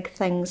of the big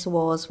things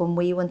was when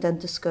we went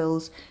into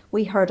schools,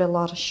 we heard a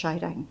lot of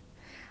shouting.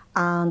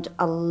 And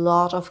a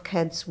lot of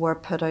kids were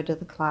put out of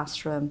the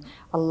classroom,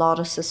 a lot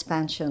of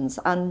suspensions.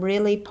 And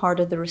really part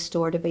of the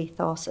restorative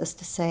ethos is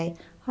to say,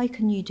 how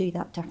can you do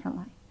that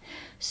differently?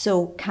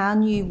 So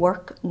can you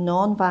work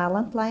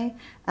non-violently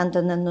and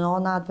in a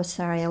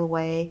non-adversarial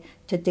way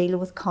to deal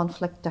with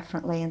conflict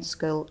differently in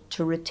school,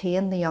 to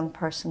retain the young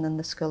person in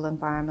the school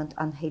environment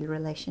and heal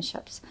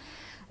relationships?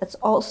 It's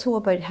also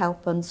about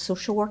helping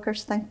social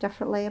workers think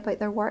differently about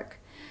their work.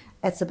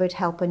 It's about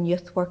helping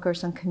youth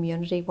workers and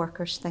community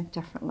workers think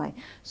differently.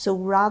 So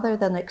rather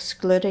than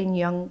excluding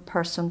young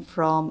person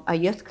from a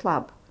youth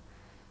club,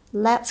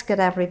 let's get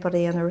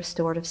everybody in a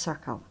restorative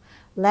circle.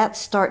 Let's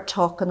start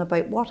talking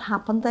about what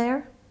happened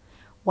there,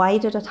 why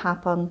did it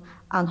happen,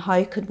 and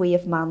how could we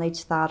have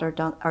managed that or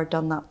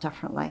done that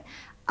differently.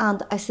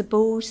 And I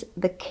suppose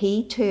the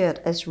key to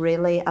it is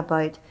really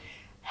about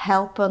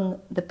helping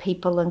the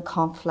people in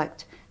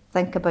conflict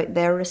think about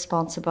their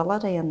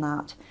responsibility in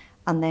that,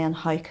 and then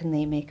how can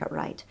they make it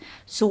right.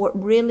 So it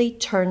really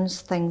turns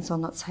things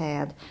on its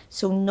head.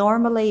 So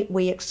normally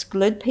we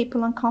exclude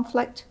people in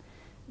conflict.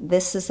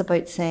 This is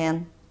about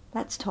saying,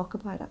 let's talk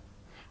about it.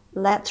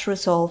 Let's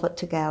resolve it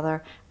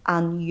together,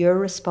 and your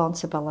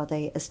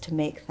responsibility is to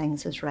make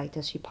things as right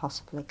as you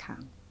possibly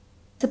can.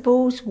 I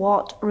suppose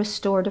what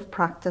restorative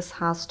practice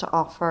has to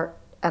offer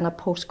in a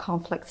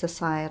post-conflict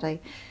society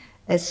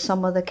is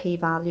some of the key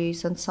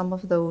values, and some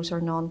of those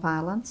are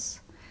non-violence,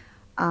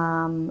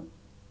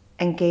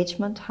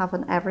 engagement,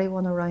 having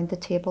everyone around the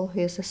table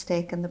who has a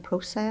stake in the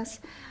process,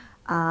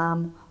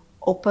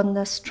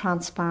 openness,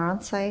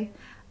 transparency,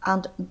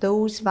 and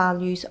those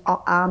values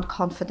and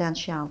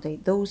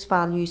confidentiality, those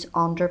values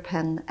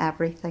underpin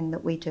everything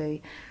that we do.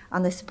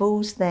 And I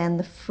suppose then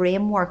the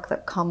framework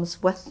that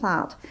comes with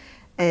that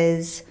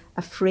is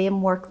a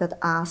framework that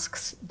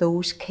asks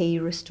those key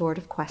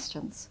restorative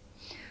questions.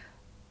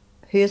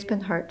 Who has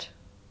been hurt?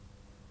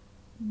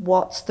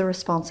 What's the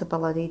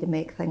responsibility to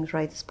make things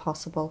right as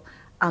possible?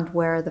 And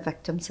where are the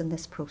victims in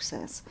this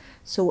process?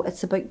 So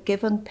it's about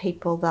giving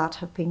people that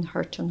have been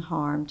hurt and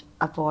harmed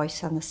a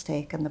voice and a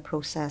stake in the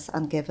process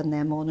and giving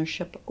them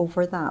ownership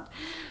over that.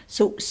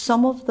 So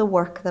some of the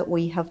work that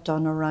we have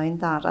done around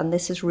that, and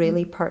this is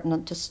really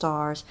pertinent to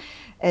STARS,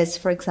 is,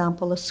 for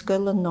example, a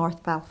school in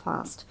North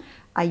Belfast.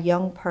 A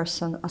young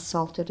person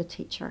assaulted a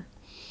teacher.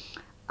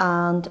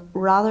 And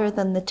rather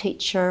than the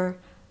teacher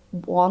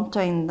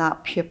wanting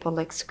that pupil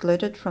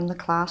excluded from the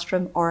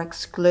classroom or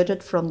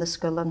excluded from the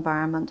school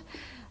environment,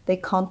 they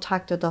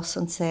contacted us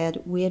and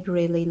said, we'd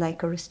really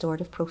like a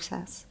restorative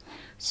process.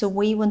 So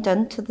we went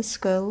into the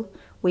school,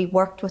 we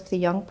worked with the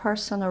young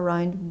person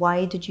around,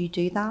 why did you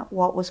do that?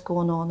 What was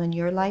going on in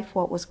your life?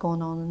 What was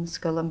going on in the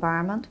school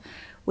environment?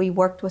 We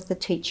worked with the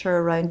teacher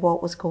around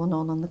what was going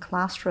on in the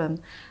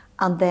classroom,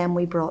 and then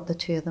we brought the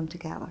two of them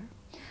together.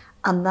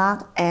 And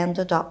that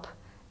ended up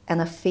in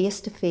a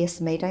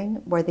face-to-face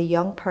meeting where the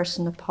young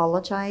person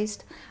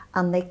apologised,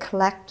 and they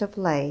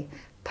collectively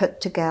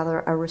put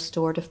together a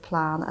restorative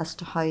plan as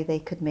to how they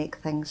could make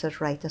things as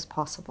right as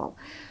possible.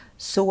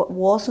 So it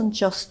wasn't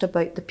just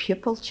about the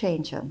pupil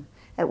changing,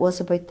 it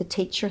was about the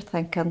teacher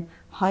thinking,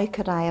 how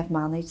could I have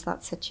managed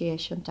that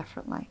situation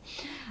differently?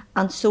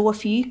 And so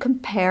if you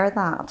compare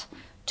that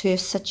to a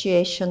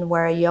situation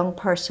where a young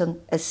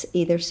person is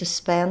either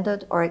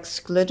suspended or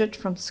excluded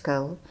from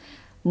school,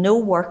 no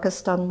work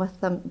is done with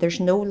them, there's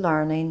no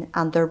learning,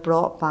 and they're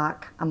brought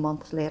back a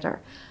month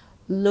later.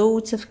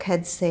 Loads of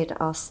kids say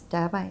to us,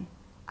 Debbie,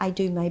 I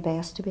do my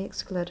best to be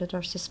excluded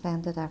or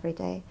suspended every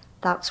day.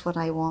 That's what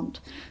I want.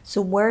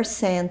 So we're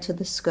saying to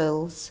the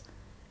schools,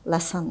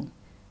 listen,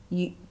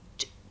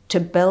 to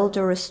build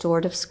a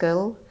restorative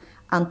school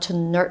and to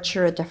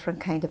nurture a different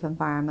kind of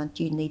environment,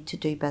 you need to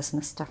do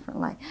business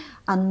differently.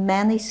 And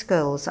many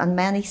schools and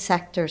many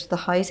sectors, the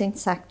housing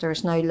sector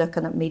is now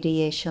looking at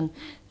mediation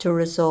to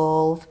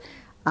resolve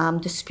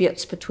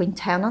disputes between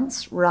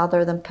tenants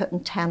rather than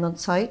putting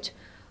tenants out.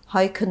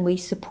 How can we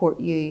support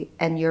you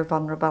in your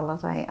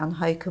vulnerability, and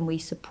how can we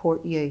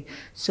support you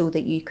so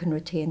that you can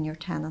retain your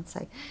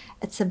tenancy?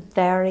 It's a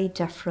very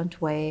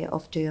different way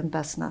of doing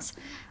business.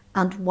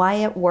 And why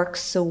it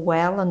works so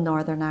well in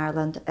Northern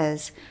Ireland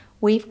is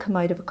we've come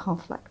out of a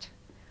conflict.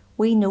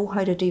 We know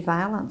how to do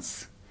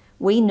violence.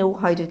 We know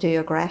how to do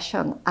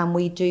aggression, and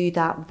we do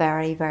that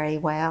very, very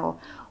well.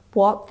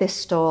 What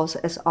this does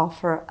is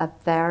offer a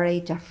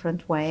very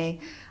different way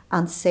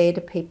and say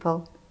to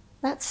people,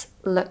 let's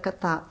look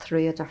at that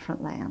through a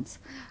different lens,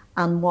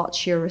 and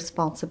what's your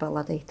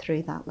responsibility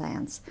through that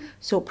lens.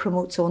 So it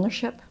promotes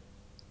ownership,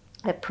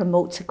 it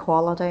promotes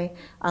equality,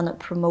 and it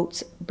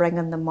promotes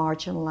bringing the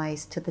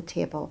marginalised to the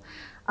table.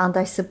 And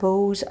I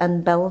suppose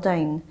in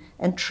building,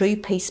 in true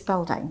peace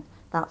building,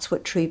 that's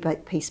what true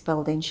peace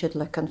building should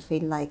look and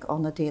feel like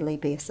on a daily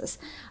basis.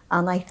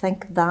 And I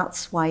think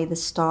that's why the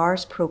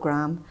STARS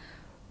programme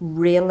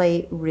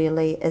really,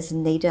 really is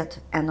needed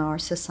in our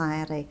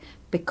society,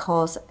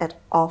 because it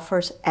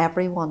offers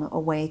everyone a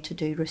way to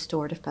do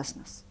restorative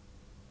business.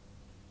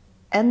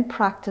 In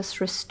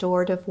practice,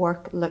 restorative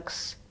work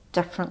looks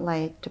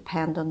differently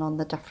depending on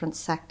the different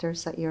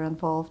sectors that you're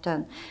involved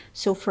in.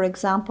 So for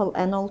example,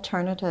 in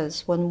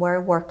alternatives, when we're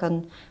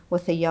working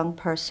with a young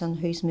person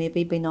who's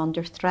maybe been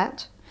under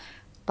threat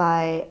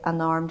by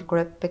an armed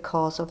group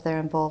because of their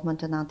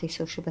involvement in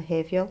antisocial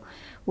behaviour,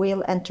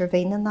 we'll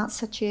intervene in that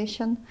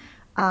situation,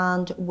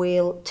 and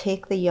we'll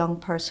take the young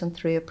person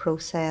through a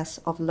process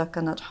of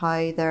looking at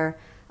how their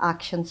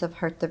actions have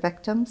hurt the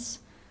victims,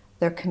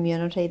 their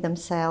community,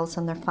 themselves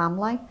and their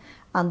family,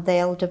 and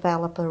they'll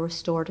develop a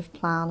restorative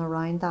plan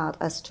around that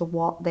as to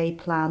what they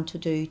plan to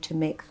do to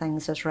make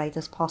things as right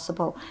as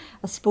possible.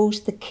 I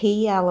suppose the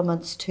key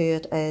elements to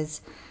it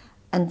is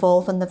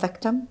involving the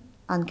victim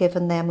and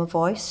giving them a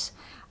voice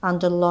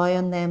and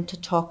allowing them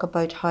to talk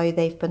about how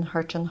they've been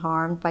hurt and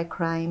harmed by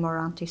crime or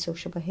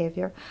antisocial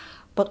behaviour,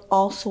 but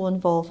also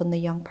involving the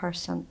young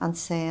person and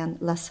saying,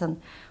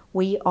 listen,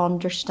 we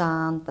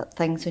understand that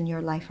things in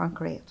your life aren't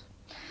great.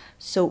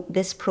 So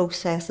this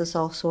process is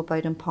also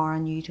about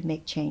empowering you to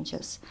make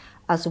changes,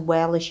 as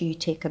well as you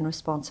taking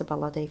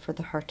responsibility for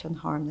the hurt and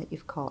harm that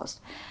you've caused.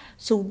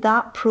 So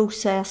that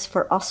process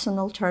for us in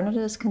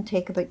alternatives can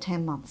take about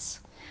 10 months.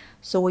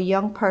 So a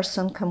young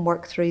person can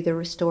work through the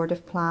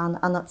restorative plan,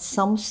 and at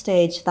some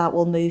stage that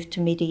will move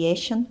to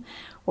mediation,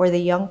 where the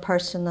young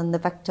person and the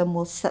victim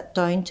will sit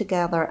down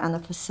together in a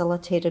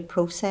facilitated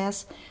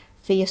process,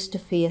 face to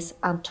face,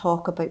 and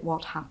talk about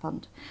what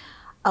happened.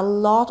 A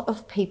lot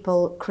of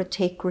people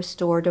critique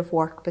restorative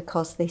work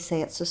because they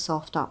say it's a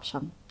soft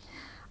option.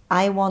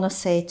 I want to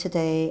say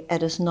today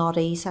it is not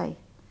easy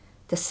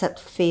to sit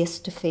face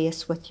to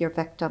face with your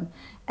victim.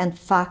 In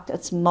fact,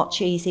 it's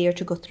much easier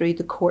to go through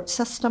the court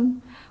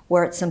system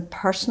where it's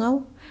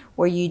impersonal,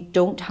 where you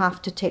don't have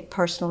to take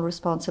personal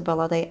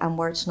responsibility, and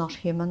where it's not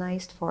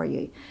humanised for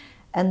you.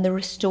 In the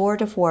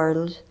restorative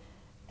world,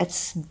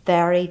 it's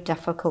very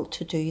difficult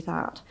to do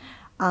that.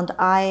 And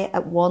I,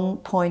 at one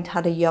point,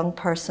 had a young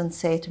person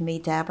say to me,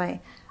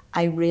 Debbie,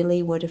 I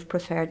really would have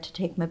preferred to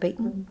take my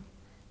beating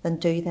than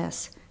do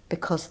this,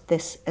 because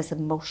this is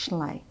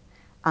emotionally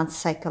and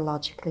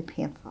psychologically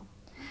painful.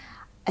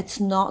 It's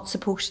not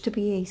supposed to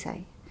be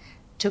easy.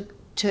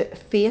 To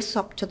face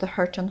up to the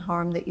hurt and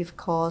harm that you've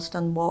caused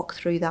and walk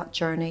through that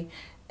journey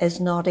is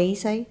not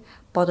easy,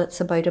 but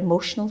it's about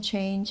emotional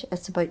change,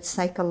 it's about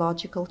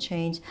psychological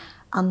change,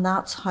 and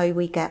that's how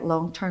we get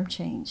long-term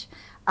change.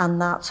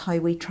 And that's how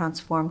we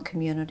transform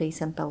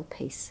communities and build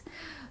peace.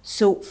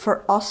 So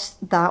for us,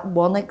 that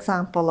one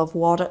example of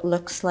what it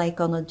looks like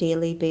on a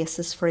daily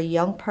basis for a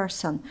young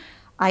person,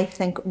 I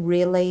think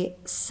really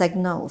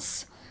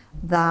signals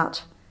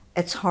that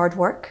it's hard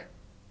work.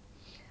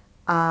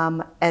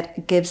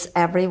 It gives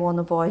everyone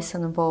a voice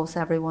and involves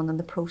everyone in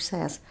the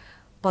process,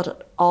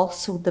 but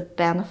also the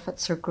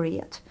benefits are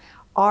great.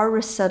 Our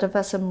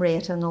recidivism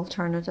rate in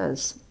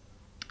alternatives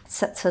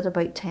sits at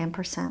about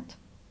 10%.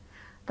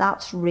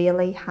 That's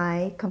really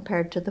high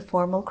compared to the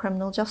formal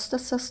criminal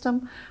justice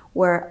system,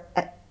 where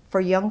for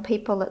young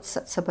people it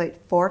sits about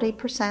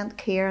 40%.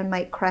 Kieran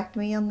might correct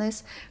me on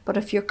this, but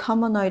if you're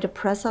coming out of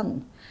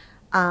prison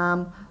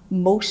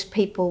most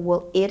people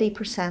will,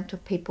 80%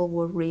 of people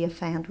will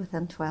reoffend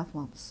within 12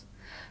 months.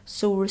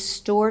 So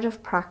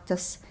restorative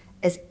practice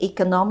is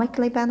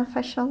economically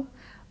beneficial,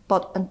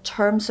 but in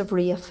terms of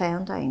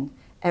reoffending,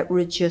 it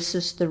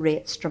reduces the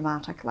rates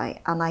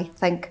dramatically. And I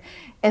think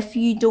if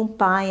you don't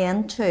buy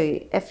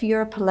into, if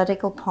you're a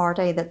political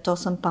party that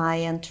doesn't buy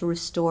into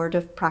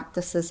restorative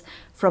practices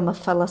from a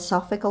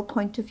philosophical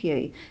point of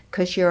view,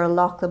 because you're a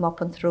lock them up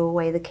and throw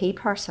away the key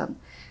person,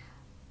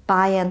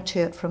 buy into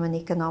it from an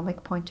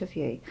economic point of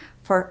view.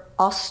 For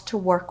us to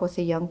work with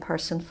a young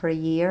person for a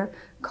year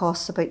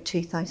costs about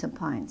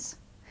 £2,000.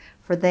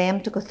 For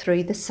them to go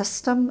through the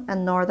system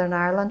in Northern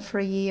Ireland for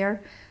a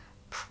year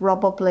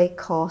probably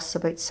costs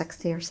about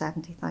 £60,000 or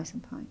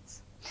 £70,000.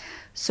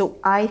 So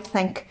I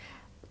think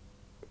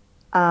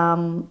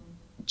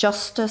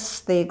Justice,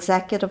 the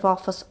Executive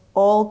Office,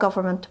 all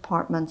government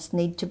departments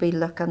need to be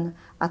looking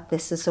at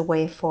this as a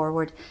way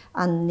forward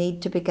and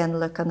need to begin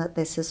looking at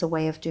this as a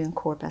way of doing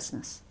core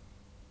business.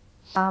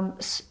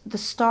 The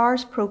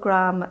STARS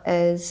programme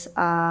is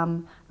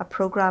a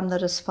programme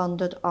that is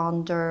funded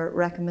under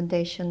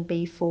Recommendation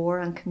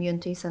B4 and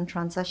Communities in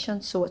Transition.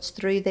 So it's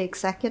through the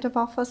Executive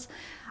Office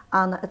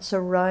and it's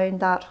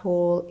around that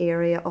whole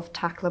area of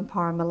tackling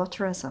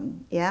paramilitarism.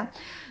 Yeah?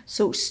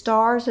 So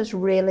STARS is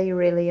really,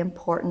 really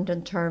important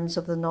in terms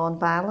of the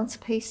non-violence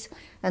piece,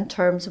 in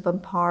terms of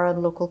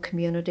empowering local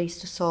communities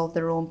to solve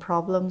their own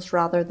problems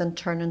rather than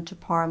turning to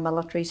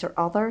paramilitaries or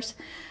others.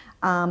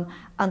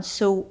 And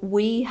so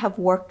we have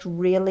worked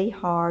really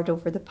hard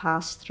over the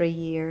past 3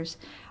 years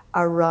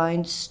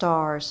around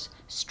STARS,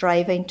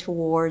 striving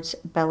towards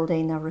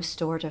building a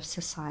restorative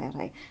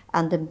society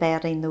and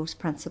embedding those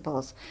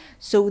principles.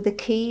 So the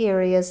key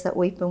areas that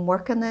we've been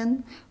working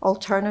in,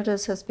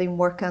 Alternatives has been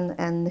working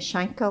in the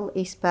Shankill,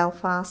 East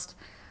Belfast,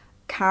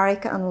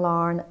 Carrick and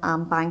Larne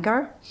and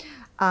Bangor.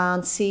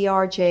 And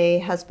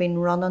CRJ has been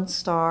running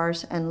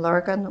STARS in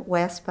Lurgan,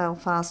 West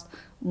Belfast,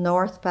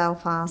 North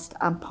Belfast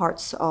and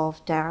parts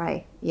of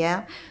Derry.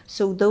 Yeah,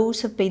 so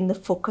those have been the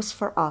focus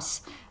for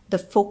us. The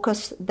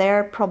focus,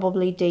 they're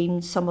probably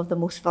deemed some of the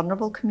most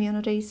vulnerable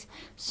communities,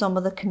 some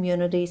of the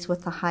communities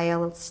with the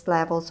highest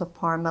levels of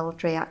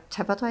paramilitary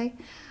activity.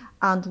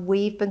 And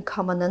we've been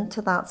coming into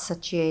that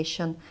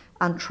situation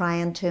and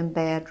trying to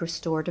embed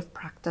restorative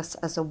practice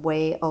as a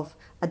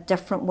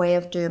different way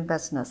of doing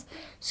business.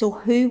 So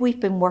who we've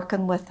been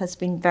working with has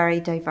been very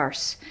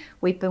diverse.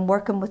 We've been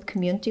working with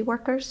community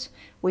workers,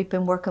 we've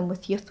been working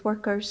with youth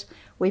workers,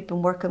 we've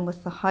been working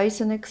with the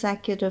housing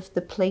executive,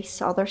 the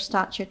police, other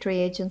statutory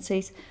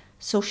agencies,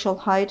 social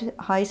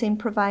housing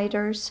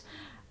providers,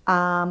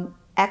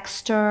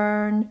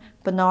 extern,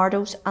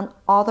 Bernardos and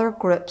other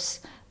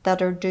groups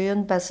that are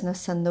doing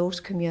business in those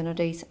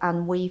communities.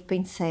 And we've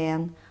been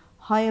saying,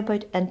 how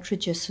about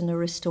introducing a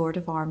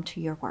restorative arm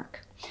to your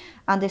work?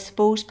 And I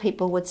suppose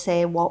people would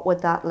say, what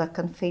would that look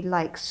and feel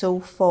like? So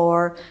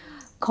for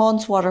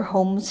Conswater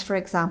Homes, for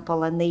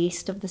example, in the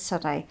east of the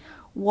city,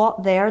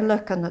 what they're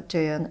looking at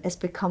doing is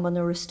becoming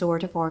a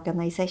restorative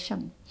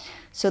organisation.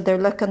 So they're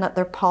looking at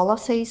their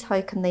policies,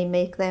 how can they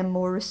make them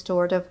more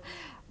restorative,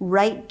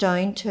 right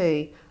down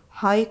to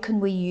how can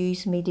we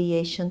use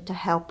mediation to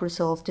help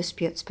resolve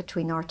disputes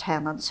between our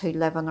tenants who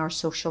live in our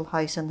social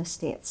housing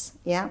estates.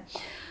 Yeah,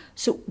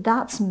 so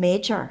that's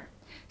major.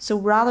 So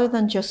rather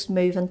than just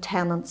moving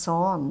tenants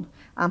on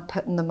and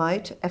putting them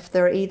out, if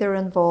they're either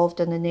involved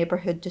in a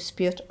neighbourhood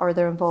dispute or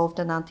they're involved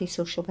in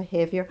antisocial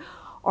behaviour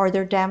or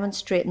they're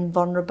demonstrating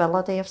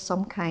vulnerability of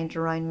some kind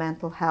around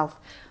mental health,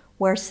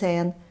 we're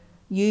saying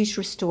use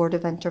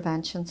restorative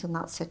interventions in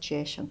that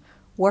situation.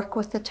 Work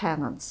with the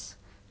tenants,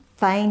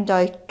 find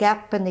out,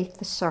 get beneath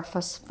the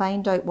surface,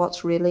 find out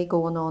what's really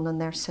going on in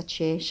their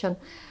situation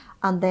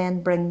and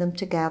then bring them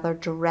together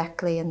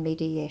directly in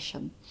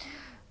mediation.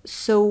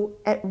 So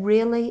it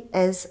really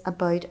is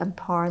about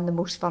empowering the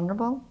most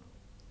vulnerable,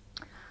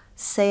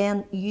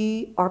 saying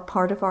you are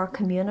part of our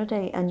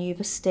community and you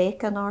have a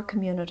stake in our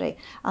community.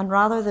 And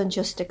rather than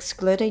just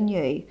excluding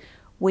you,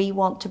 we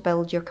want to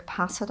build your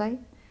capacity.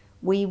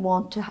 We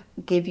want to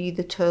give you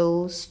the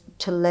tools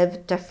to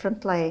live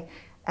differently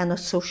in a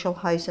social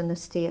housing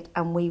estate,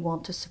 and we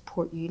want to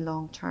support you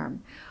long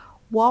term.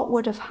 What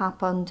would have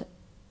happened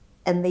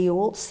in the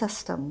old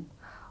system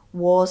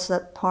was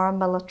that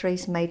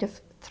paramilitaries might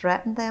have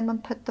threatened them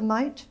and put them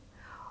out,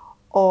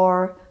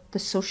 or the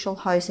social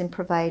housing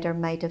provider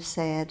might have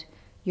said,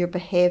 your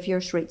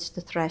behaviours reached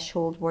the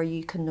threshold where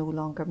you can no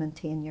longer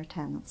maintain your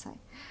tenancy.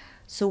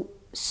 So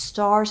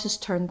STARS has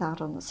turned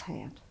that on its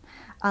head.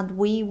 And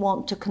we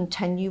want to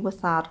continue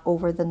with that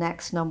over the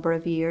next number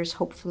of years.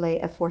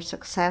 Hopefully, if we're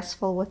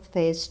successful with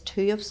phase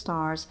 2 of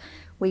STARS,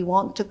 we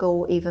want to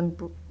go even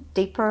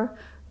deeper,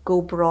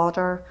 go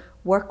broader,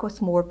 work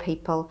with more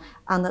people.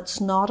 And it's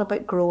not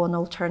about growing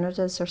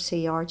Alternatives or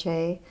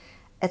CRJ.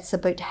 It's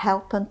about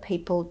helping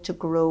people to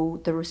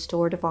grow the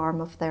restorative arm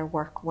of their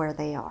work where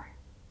they are.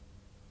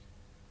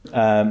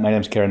 My name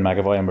is Kieran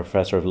McEvoy. I'm a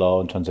Professor of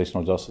Law and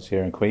Transitional Justice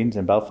here in Queen's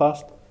in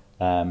Belfast.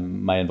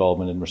 My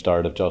involvement in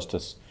restorative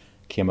justice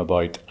came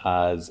about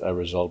as a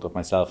result of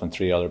myself and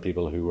 3 other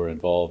people who were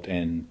involved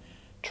in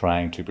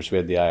trying to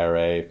persuade the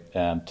IRA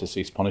to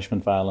cease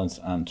punishment violence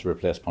and to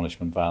replace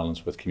punishment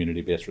violence with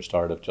community-based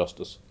restorative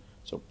justice.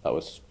 So that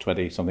was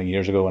 20-something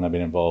years ago, and I've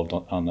been involved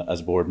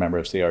as a board member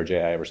of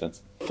CRJI ever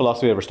since. The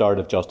philosophy of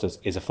restorative justice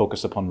is a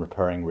focus upon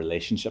repairing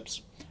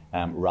relationships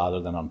rather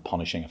than on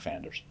punishing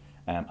offenders.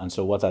 And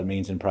so what that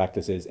means in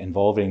practice is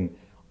involving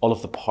all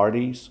of the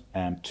parties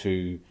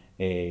to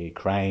a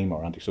crime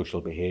or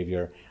antisocial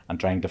behaviour and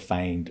trying to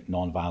find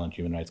non-violent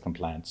human rights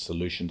compliant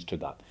solutions to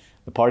that.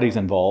 The parties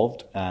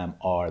involved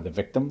are the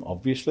victim,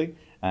 obviously,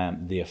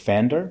 the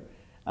offender,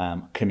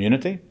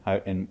 community,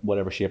 in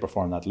whatever shape or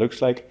form that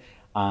looks like,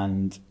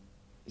 and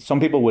some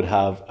people would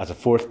have as a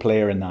fourth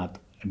player in that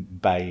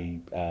by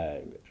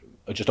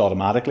just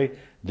automatically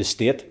the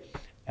state.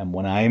 And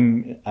when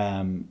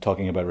I'm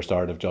talking about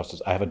restorative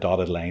justice, I have a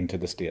dotted line to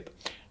the state.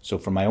 So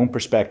from my own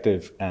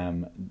perspective,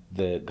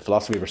 the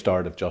philosophy of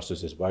restorative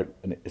justice is about,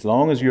 as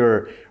long as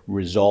you're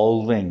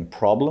resolving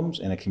problems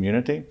in a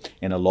community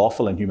in a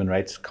lawful and human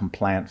rights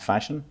compliant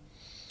fashion,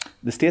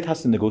 the state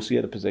has to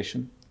negotiate a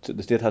position. So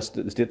the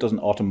state doesn't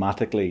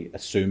automatically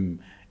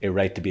assume a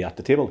right to be at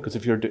the table, because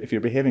if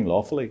you're behaving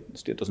lawfully, the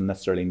state doesn't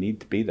necessarily need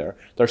to be there.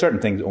 There are certain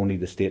things only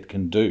the state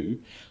can do.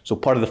 So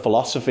part of the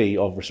philosophy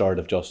of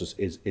restorative justice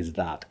is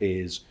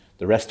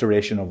the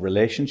restoration of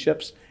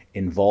relationships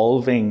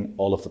involving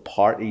all of the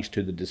parties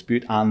to the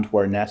dispute, and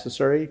where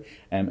necessary,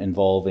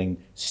 involving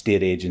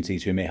state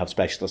agencies who may have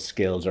specialist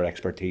skills or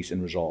expertise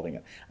in resolving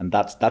it. And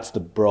that's the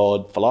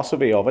broad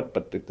philosophy of it.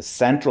 But the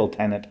central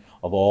tenet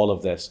of all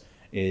of this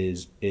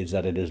is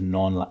that it is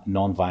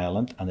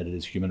non-violent and that it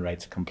is human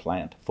rights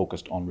compliant,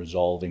 focused on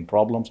resolving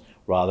problems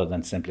rather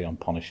than simply on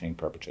punishing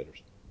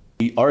perpetrators.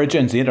 The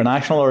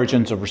international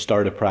origins of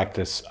restorative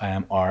practice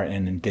are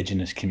in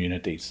Indigenous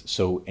communities.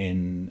 So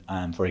in,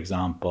 for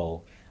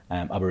example,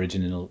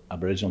 Aboriginal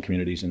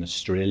communities in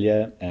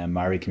Australia,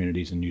 Maori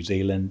communities in New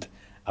Zealand,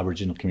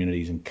 Aboriginal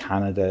communities in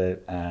Canada,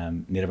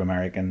 Native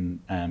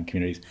American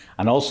communities,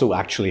 and also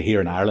actually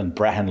here in Ireland,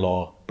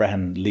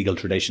 Breataine legal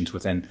traditions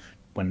within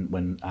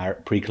when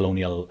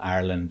pre-colonial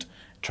Ireland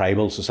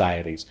tribal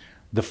societies.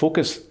 The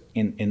focus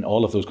in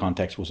all of those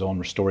contexts was on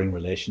restoring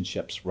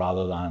relationships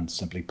rather than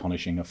simply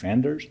punishing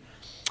offenders.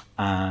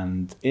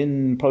 And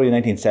in probably the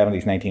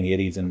 1970s,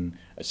 1980s in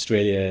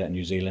Australia and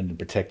New Zealand in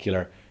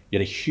particular, you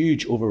had a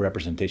huge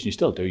overrepresentation, you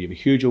still do, you have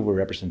a huge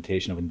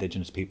overrepresentation of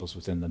Indigenous peoples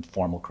within the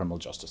formal criminal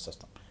justice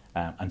system.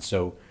 And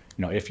so,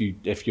 you know,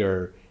 if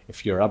your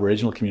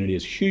Aboriginal community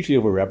is hugely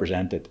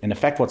overrepresented, in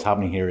effect what's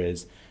happening here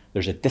is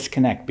there's a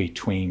disconnect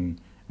between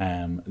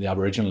the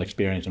Aboriginal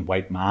experience and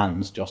white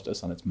man's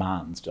justice and it's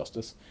man's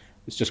justice.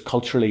 It's just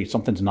culturally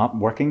something's not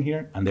working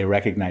here, and they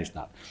recognize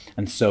that.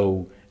 And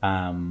so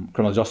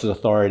criminal justice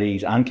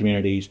authorities and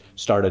communities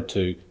started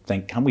to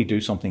think, can we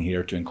do something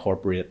here to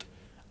incorporate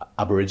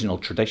Aboriginal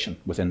tradition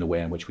within the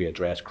way in which we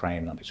address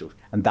crime and antisocial?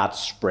 And that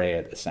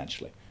spread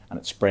essentially. And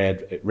it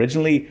spread,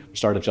 originally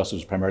restorative justice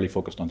was primarily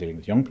focused on dealing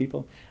with young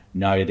people.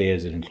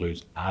 Nowadays it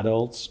includes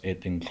adults,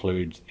 it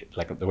includes,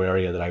 like the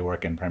area that I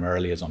work in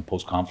primarily is on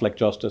post-conflict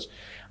justice.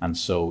 And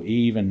so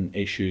even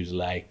issues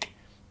like,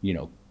 you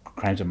know,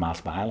 crimes of mass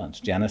violence,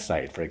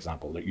 genocide, for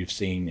example, that you've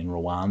seen in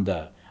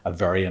Rwanda, a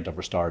variant of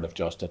restorative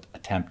justice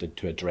attempted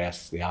to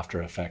address the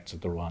after effects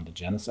of the Rwanda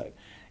genocide.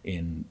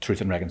 In the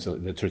Truth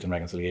and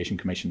Reconciliation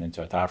Commission in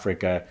South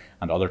Africa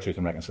and other Truth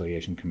and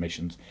Reconciliation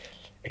Commissions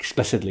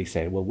explicitly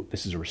say, well,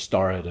 this is a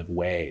restorative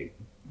way,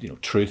 you know,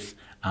 truth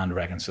and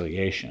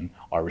reconciliation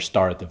are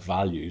restorative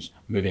values,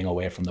 moving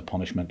away from the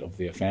punishment of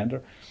the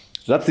offender.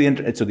 So that's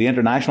the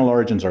international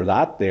origins are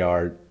that they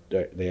are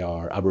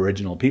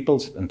Aboriginal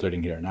peoples,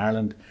 including here in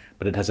Ireland,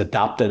 but it has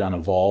adapted and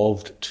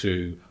evolved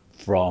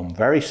from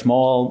very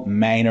small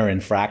minor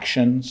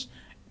infractions,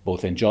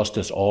 both in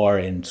justice or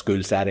in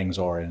school settings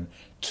or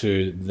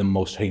to the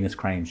most heinous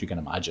crimes you can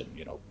imagine,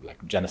 you know,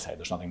 like genocide.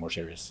 There's nothing more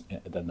serious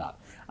than that,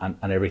 and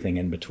everything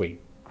in between.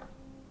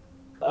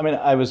 I mean,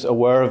 I was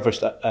aware of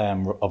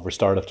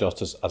restorative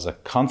justice as a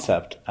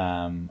concept.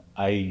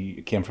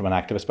 I came from an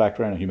activist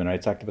background, a human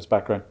rights activist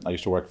background. I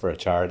used to work for a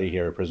charity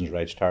here, a prisoners'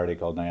 rights charity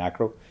called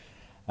NIACRO.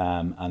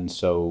 And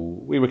so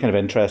we were kind of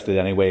interested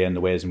anyway in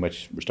the ways in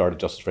which restorative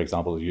justice, for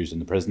example, is used in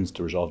the prisons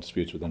to resolve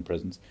disputes within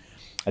prisons.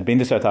 I'd been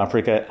to South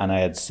Africa and I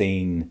had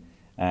seen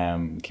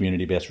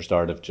community-based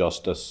restorative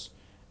justice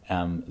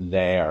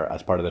there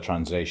as part of the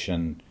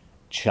transition,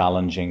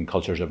 challenging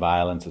cultures of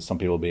violence. As some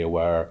people will be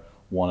aware,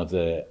 one of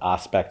the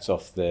aspects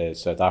of the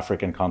South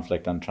African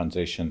conflict and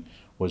transition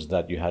was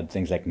that you had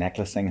things like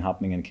necklacing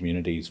happening in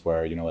communities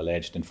where, you know,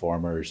 alleged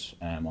informers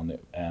on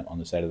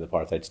the side of the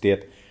apartheid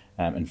state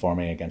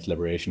informing against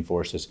liberation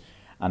forces.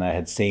 And I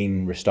had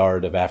seen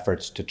restorative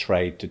efforts to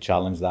try to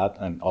challenge that.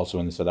 And also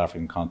in the South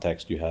African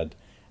context, you had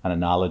an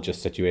analogous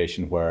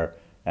situation where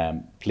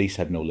police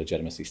had no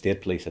legitimacy,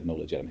 state police had no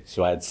legitimacy.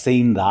 So I had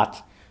seen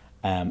that,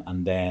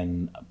 and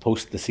then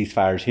post the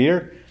ceasefires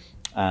here,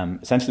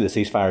 essentially the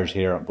ceasefires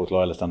here, both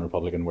Loyalist and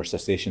Republican, were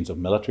cessations of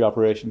military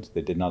operations.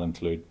 They did not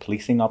include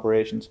policing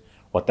operations.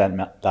 What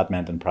that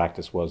meant in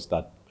practice was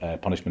that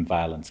punishment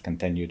violence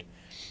continued.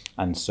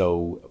 And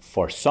so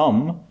for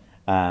some,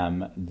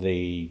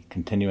 the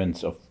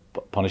continuance of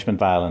punishment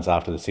violence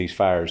after the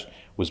ceasefires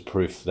was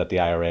proof that the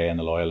IRA and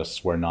the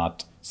Loyalists were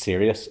not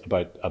serious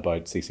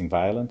about ceasing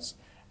violence.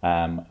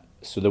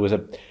 So there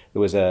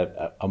was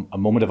a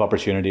moment of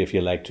opportunity, if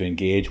you like, to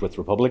engage with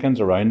Republicans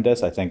around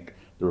this. I think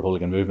the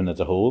Republican movement as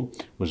a whole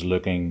was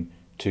looking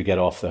to get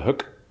off the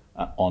hook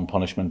on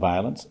punishment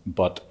violence,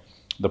 but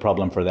the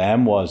problem for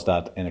them was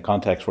that in a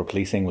context where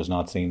policing was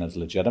not seen as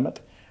legitimate,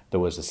 there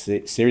was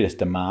a serious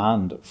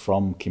demand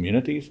from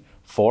communities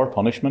for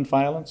punishment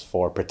violence,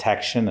 for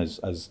protection,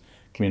 as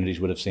communities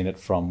would have seen it,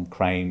 from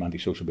crime,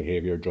 antisocial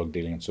behaviour, drug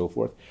dealing and so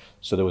forth.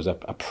 So there was a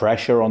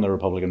pressure on the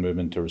Republican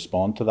movement to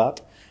respond to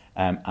that.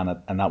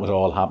 And that was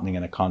all happening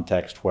in a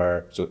context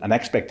where, so an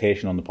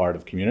expectation on the part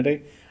of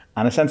community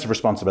and a sense of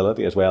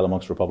responsibility as well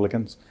amongst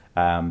Republicans,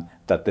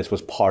 that this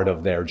was part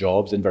of their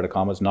jobs, inverted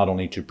commas, not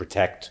only to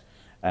protect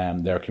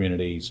their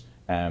communities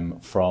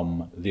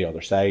from the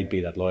other side,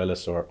 be that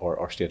Loyalists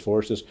or state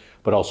forces,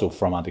 but also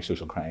from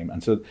antisocial crime.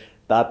 And so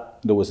that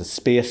there was a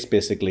space,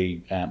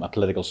 basically a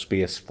political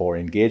space for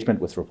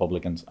engagement with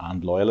Republicans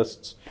and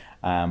Loyalists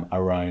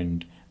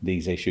around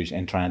these issues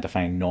in trying to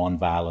find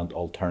non-violent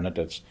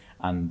alternatives.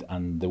 And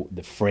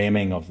the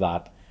framing of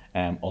that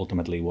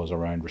ultimately was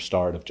around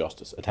restorative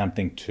justice,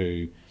 attempting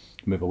to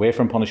move away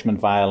from punishment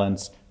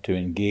violence, to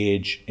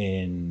engage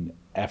in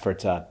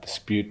efforts at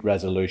dispute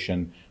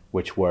resolution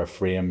which were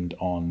framed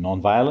on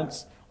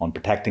non-violence, on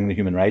protecting the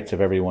human rights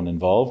of everyone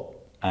involved,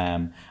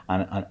 and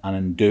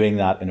in doing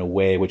that in a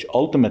way which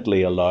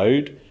ultimately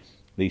allowed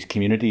these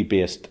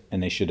community-based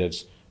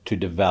initiatives to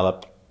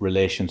develop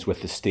relations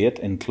with the state,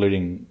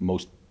 including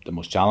the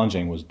most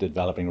challenging was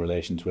developing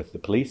relations with the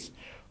police,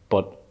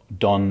 but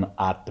done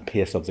at the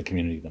pace of the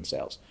community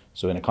themselves.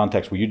 So in a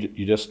context where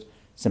you just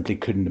simply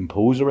couldn't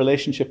impose a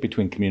relationship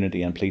between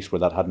community and police where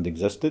that hadn't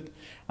existed,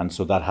 and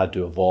so that had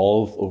to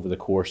evolve over the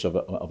course of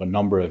a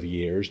number of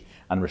years,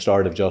 and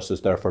restorative justice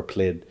therefore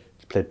played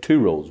two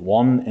roles.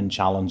 One, in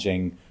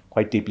challenging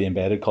quite deeply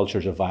embedded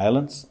cultures of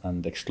violence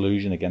and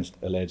exclusion against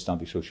alleged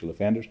antisocial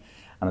offenders,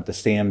 and at the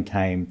same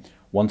time,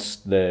 once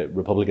the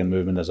Republican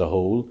movement as a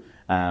whole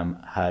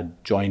had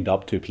joined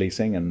up to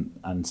policing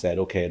and said,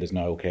 okay, it is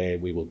now okay,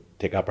 we will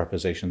take up our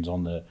positions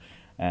on the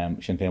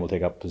Sinn Féin will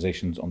take up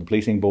positions on the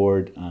policing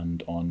board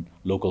and on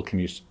local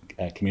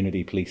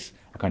community police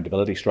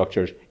accountability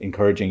structures,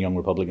 encouraging young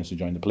Republicans to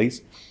join the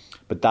police.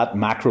 But that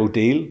macro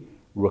deal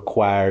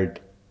required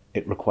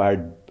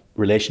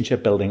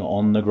relationship building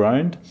on the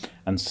ground,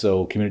 and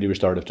so Community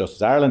Restorative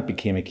Justice Ireland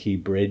became a key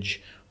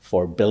bridge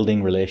for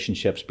building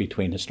relationships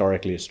between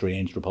historically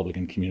estranged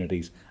Republican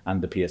communities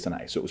and the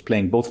PSNI. So it was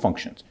playing both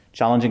functions,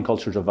 challenging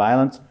cultures of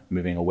violence,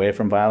 moving away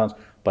from violence,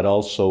 but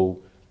also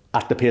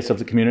at the pace of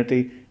the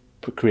community,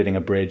 creating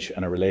a bridge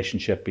and a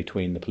relationship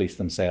between the police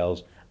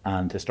themselves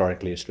and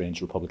historically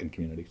estranged Republican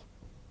communities.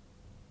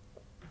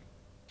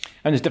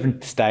 And there's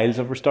different styles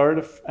of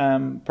restorative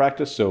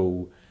practice.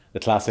 So the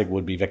classic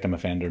would be victim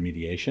offender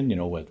mediation, you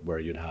know, where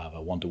you'd have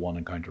a one-to-one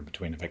encounter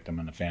between a victim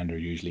and offender,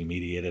 usually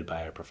mediated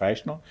by a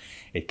professional.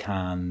 It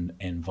can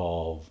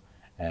involve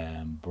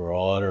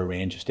broader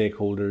range of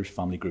stakeholders.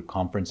 Family group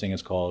conferencing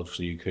is called.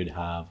 So you could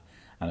have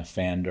an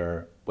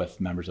offender with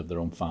members of their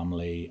own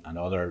family and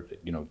other,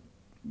 you know,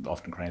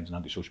 often crimes and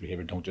antisocial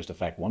behaviour don't just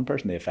affect one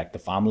person, they affect the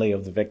family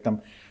of the victim.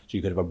 So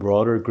you could have a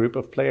broader group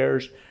of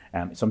players.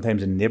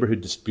 Sometimes in neighbourhood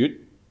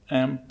dispute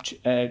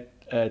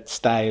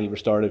style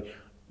restorative,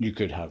 you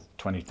could have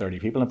 20, 30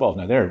 people involved.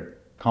 Now they're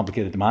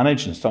complicated to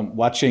manage, and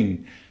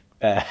watching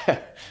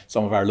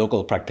some of our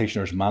local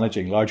practitioners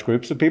managing large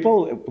groups of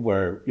people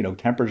where, you know,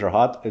 tempers are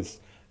hot,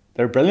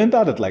 they're brilliant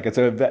at it. Like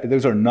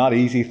those are not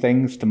easy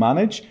things to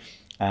manage.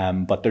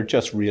 But they're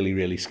just really,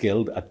 really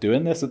skilled at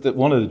doing this.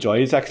 One of the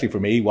joys actually for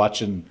me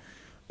watching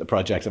the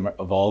projects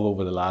evolve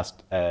over the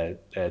last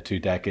 2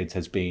 decades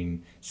has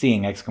been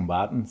seeing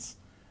ex-combatants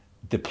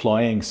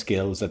deploying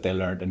skills that they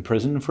learned in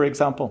prison, for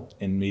example,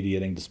 in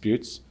mediating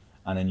disputes,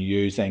 and in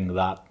using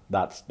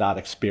that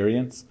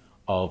experience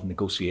of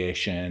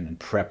negotiation and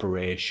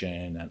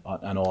preparation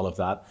and all of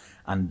that,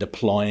 and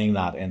deploying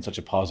that in such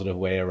a positive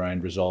way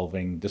around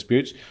resolving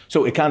disputes.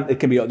 So it can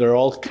be, there are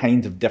all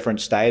kinds of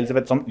different styles of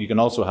it. You can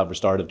also have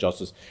restorative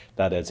justice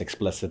that is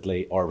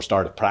explicitly, or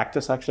restorative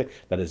practice actually,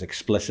 that is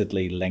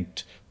explicitly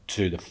linked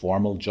to the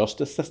formal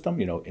justice system,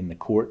 you know, in the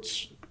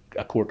courts.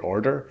 A court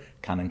order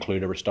can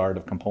include a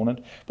restorative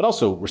component, but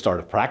also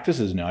restorative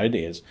practices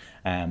nowadays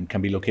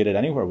can be located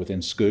anywhere,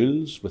 within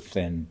schools,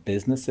 within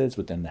businesses,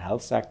 within the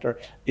health sector.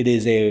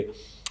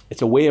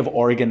 It's a way of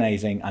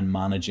organising and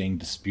managing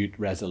dispute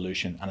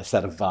resolution, and a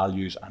set of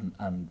values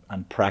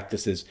and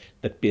practices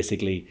that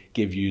basically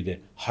give you the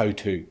how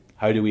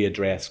do we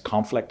address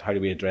conflict, how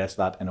do we address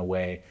that in a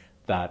way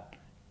that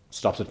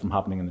stops it from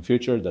happening in the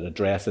future, that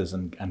addresses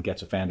and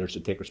gets offenders to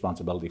take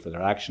responsibility for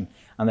their action,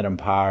 and that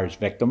empowers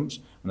victims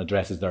and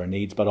addresses their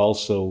needs, but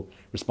also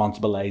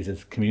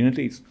responsibilises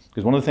communities.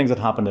 Because one of the things that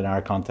happened in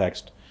our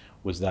context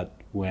was that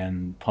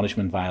when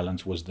punishment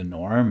violence was the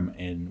norm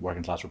in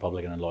working class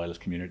Republican and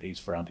Loyalist communities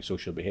for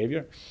antisocial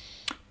behaviour,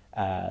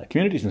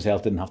 communities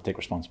themselves didn't have to take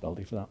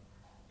responsibility for that.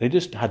 They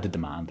just had to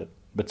demand it,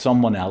 but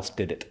someone else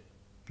did it.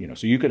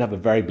 So you could have a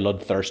very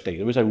bloodthirsty,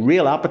 there was a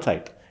real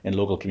appetite in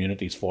local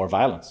communities for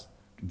violence,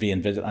 being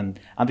visited, and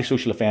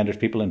antisocial offenders,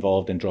 people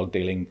involved in drug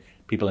dealing,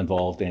 people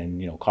involved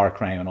in car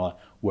crime and all that,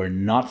 were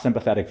not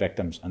sympathetic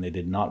victims, and they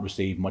did not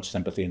receive much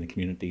sympathy in the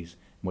communities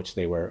in which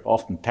they were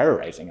often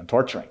terrorising and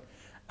torturing.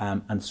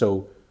 And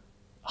so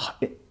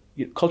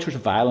cultures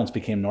of violence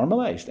became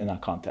normalized in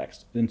that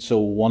context. And so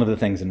one of the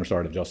things in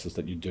restorative justice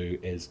that you do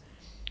is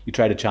you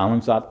try to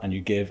challenge that, and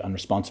you give and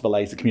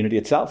responsibilize the community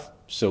itself.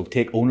 So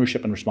take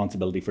ownership and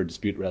responsibility for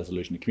dispute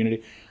resolution in the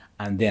community.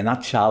 And then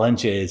that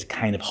challenges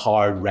kind of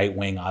hard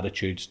right-wing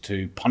attitudes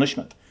to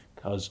punishment,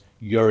 because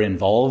you're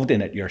involved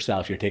in it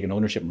yourself, you're taking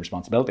ownership and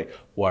responsibility.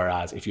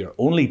 Whereas if you're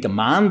only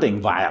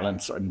demanding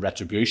violence and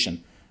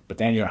retribution, but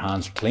then your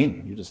hands are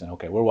clean, you're just saying,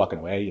 okay, we're walking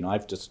away.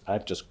 I've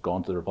just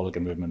gone to the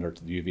Republican movement or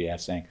to the UVF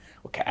saying,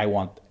 okay, I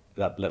want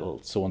that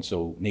little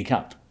so-and-so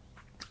kneecapped.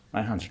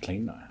 My hands are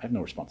clean now, I have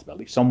no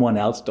responsibility. Someone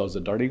else does the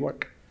dirty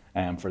work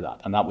for that.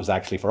 And that was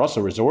actually for us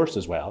a resource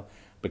as well,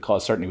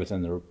 because certainly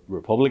within the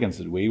Republicans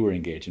that we were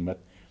engaging with,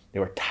 they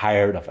were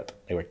tired of it.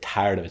 They were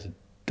tired of it.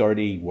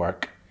 Dirty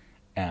work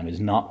is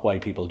not why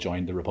people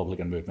joined the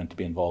Republican movement, to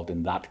be involved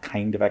in that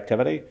kind of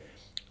activity.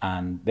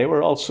 And they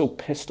were also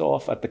pissed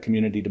off at the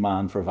community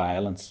demand for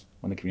violence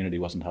when the community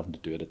wasn't having to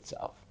do it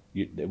itself.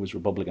 It was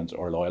Republicans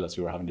or loyalists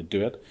who were having to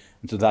do it.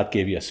 And so that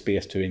gave you a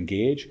space to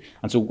engage.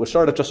 And so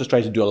restorative justice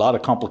tries to do a lot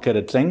of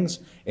complicated things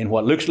in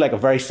what looks like a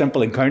very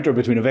simple encounter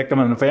between a victim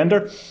and an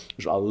offender.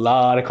 There's a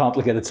lot of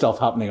complicated stuff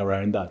happening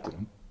around that,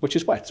 which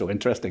is why it's so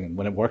interesting. And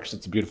when it works,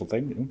 it's a beautiful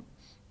thing.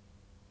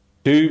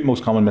 Two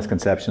most common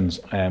misconceptions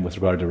with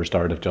regard to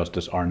restorative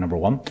justice are, number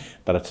one,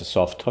 that it's a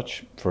soft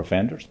touch for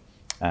offenders.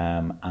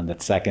 And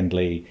that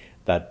secondly,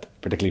 that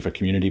particularly for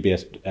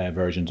community-based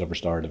versions of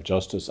restorative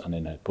justice and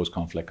in a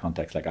post-conflict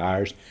context like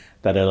ours,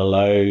 that it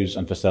allows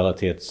and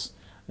facilitates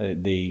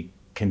the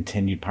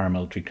continued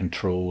paramilitary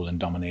control and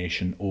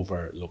domination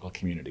over local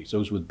communities.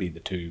 Those would be the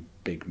two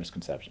big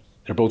misconceptions.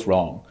 They're both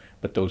wrong,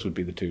 but those would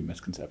be the two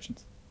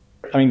misconceptions.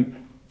 I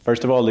mean,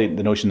 first of all, the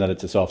notion that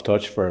it's a soft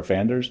touch for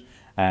offenders.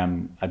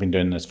 I've been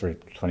doing this for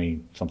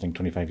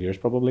 25 years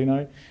probably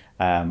now,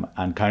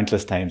 and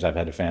countless times I've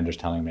had offenders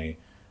telling me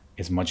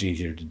it's much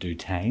easier to do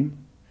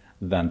time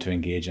than to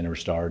engage in a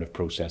restorative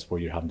process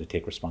where you're having to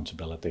take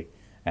responsibility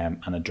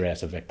and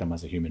address a victim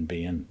as a human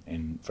being,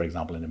 for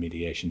example, in a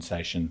mediation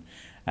session.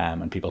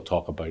 And people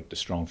talk about the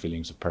strong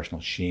feelings of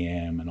personal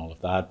shame and all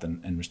of that.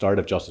 And in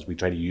restorative justice, we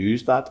try to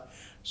use that.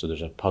 So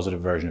there's a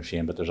positive version of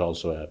shame, but there's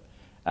also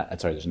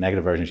there's a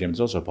negative version of shame. There's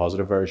also a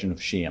positive version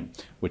of shame,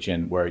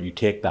 where you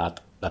take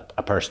that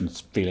a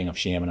person's feeling of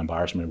shame and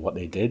embarrassment of what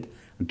they did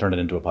and turn it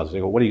into a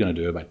positive. What are you going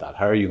to do about that?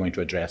 How are you going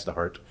to address the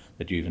hurt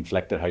that you've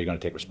inflicted? How are you going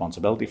to take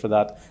responsibility for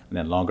that? And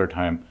then longer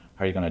term,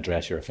 how are you going to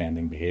address your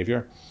offending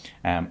behaviour?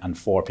 And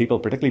for people,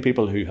 particularly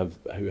people who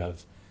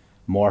have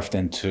morphed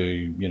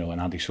into an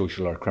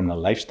antisocial or criminal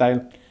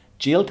lifestyle,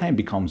 jail time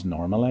becomes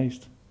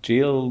normalised.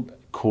 Jail,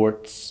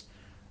 courts,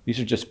 these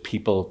are just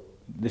people.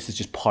 This is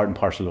just part and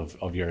parcel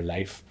of your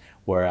life.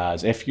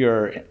 Whereas if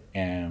you're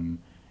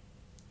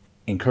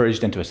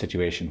encouraged into a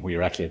situation where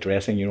you're actually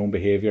addressing your own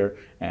behaviour,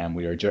 and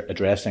where you're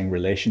addressing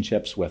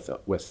relationships with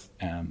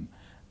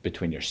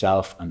between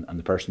yourself and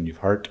the person you've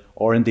hurt,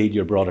 or indeed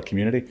your broader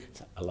community,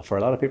 for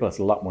a lot of people it's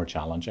a lot more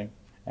challenging.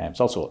 It's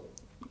also,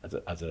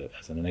 as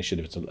an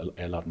initiative, it's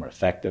a lot more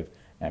effective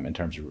in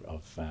terms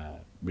of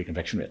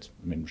reconviction rates.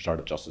 I mean,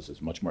 restorative justice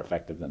is much more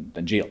effective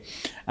than jail.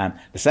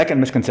 The second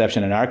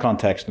misconception in our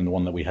context, and the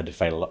one that we had to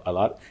fight a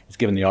lot, is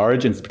given the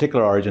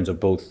particular origins of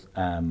both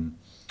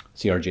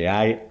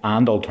CRJI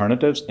and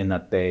alternatives, in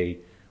that they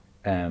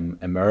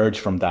emerge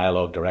from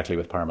dialogue directly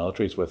with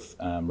paramilitaries, with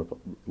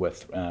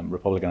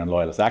Republican and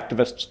loyalist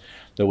activists.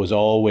 There was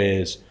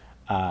always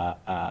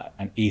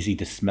an easy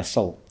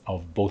dismissal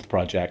of both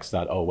projects,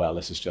 that, oh well,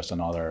 this is just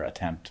another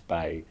attempt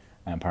by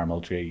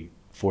paramilitary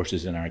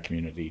forces in our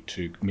community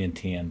to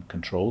maintain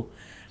control.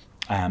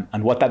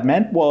 And what that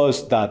meant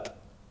was that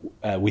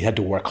we had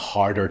to work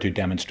harder to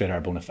demonstrate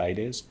our bona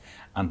fides.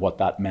 And what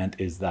that meant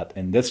is that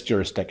in this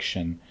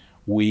jurisdiction,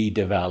 we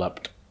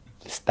developed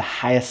the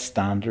highest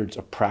standards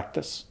of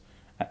practice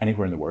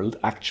anywhere in the world.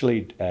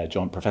 Actually,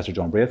 Professor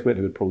John Breataine,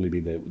 who would probably be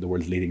the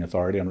world's leading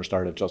authority on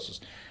restorative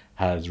justice,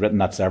 has written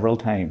that several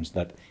times,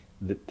 that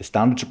the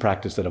standards of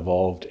practice that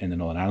evolved in the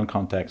Northern Ireland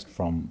context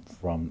from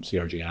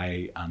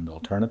CRJI and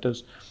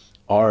alternatives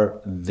are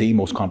the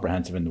most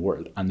comprehensive in the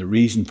world. And the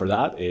reason for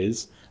that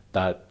is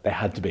that they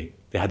had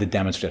to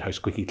demonstrate how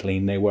squeaky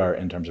clean they were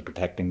in terms of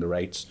protecting the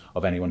rights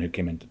of anyone who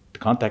came into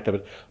contact with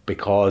it,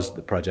 because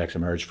the projects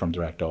emerged from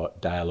direct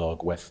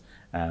dialogue with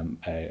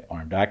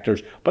armed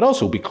actors, but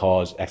also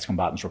because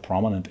ex-combatants were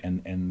prominent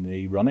in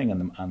the running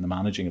and the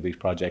managing of these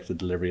projects, the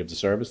delivery of the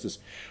services.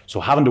 So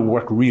having to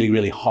work really,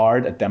 really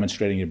hard at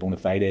demonstrating your bona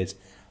fides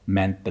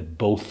meant that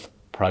both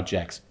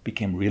projects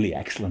became really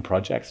excellent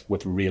projects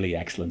with really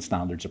excellent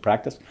standards of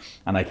practice.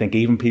 And I think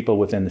even people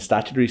within the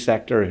statutory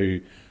sector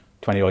who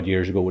 20 odd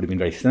years ago would have been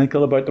very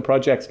cynical about the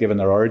projects given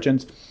their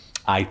origins,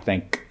 I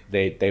think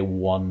they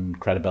won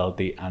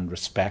credibility and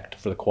respect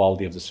for the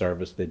quality of the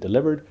service they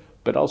delivered,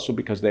 but also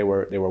because they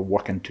were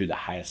working to the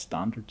highest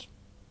standards.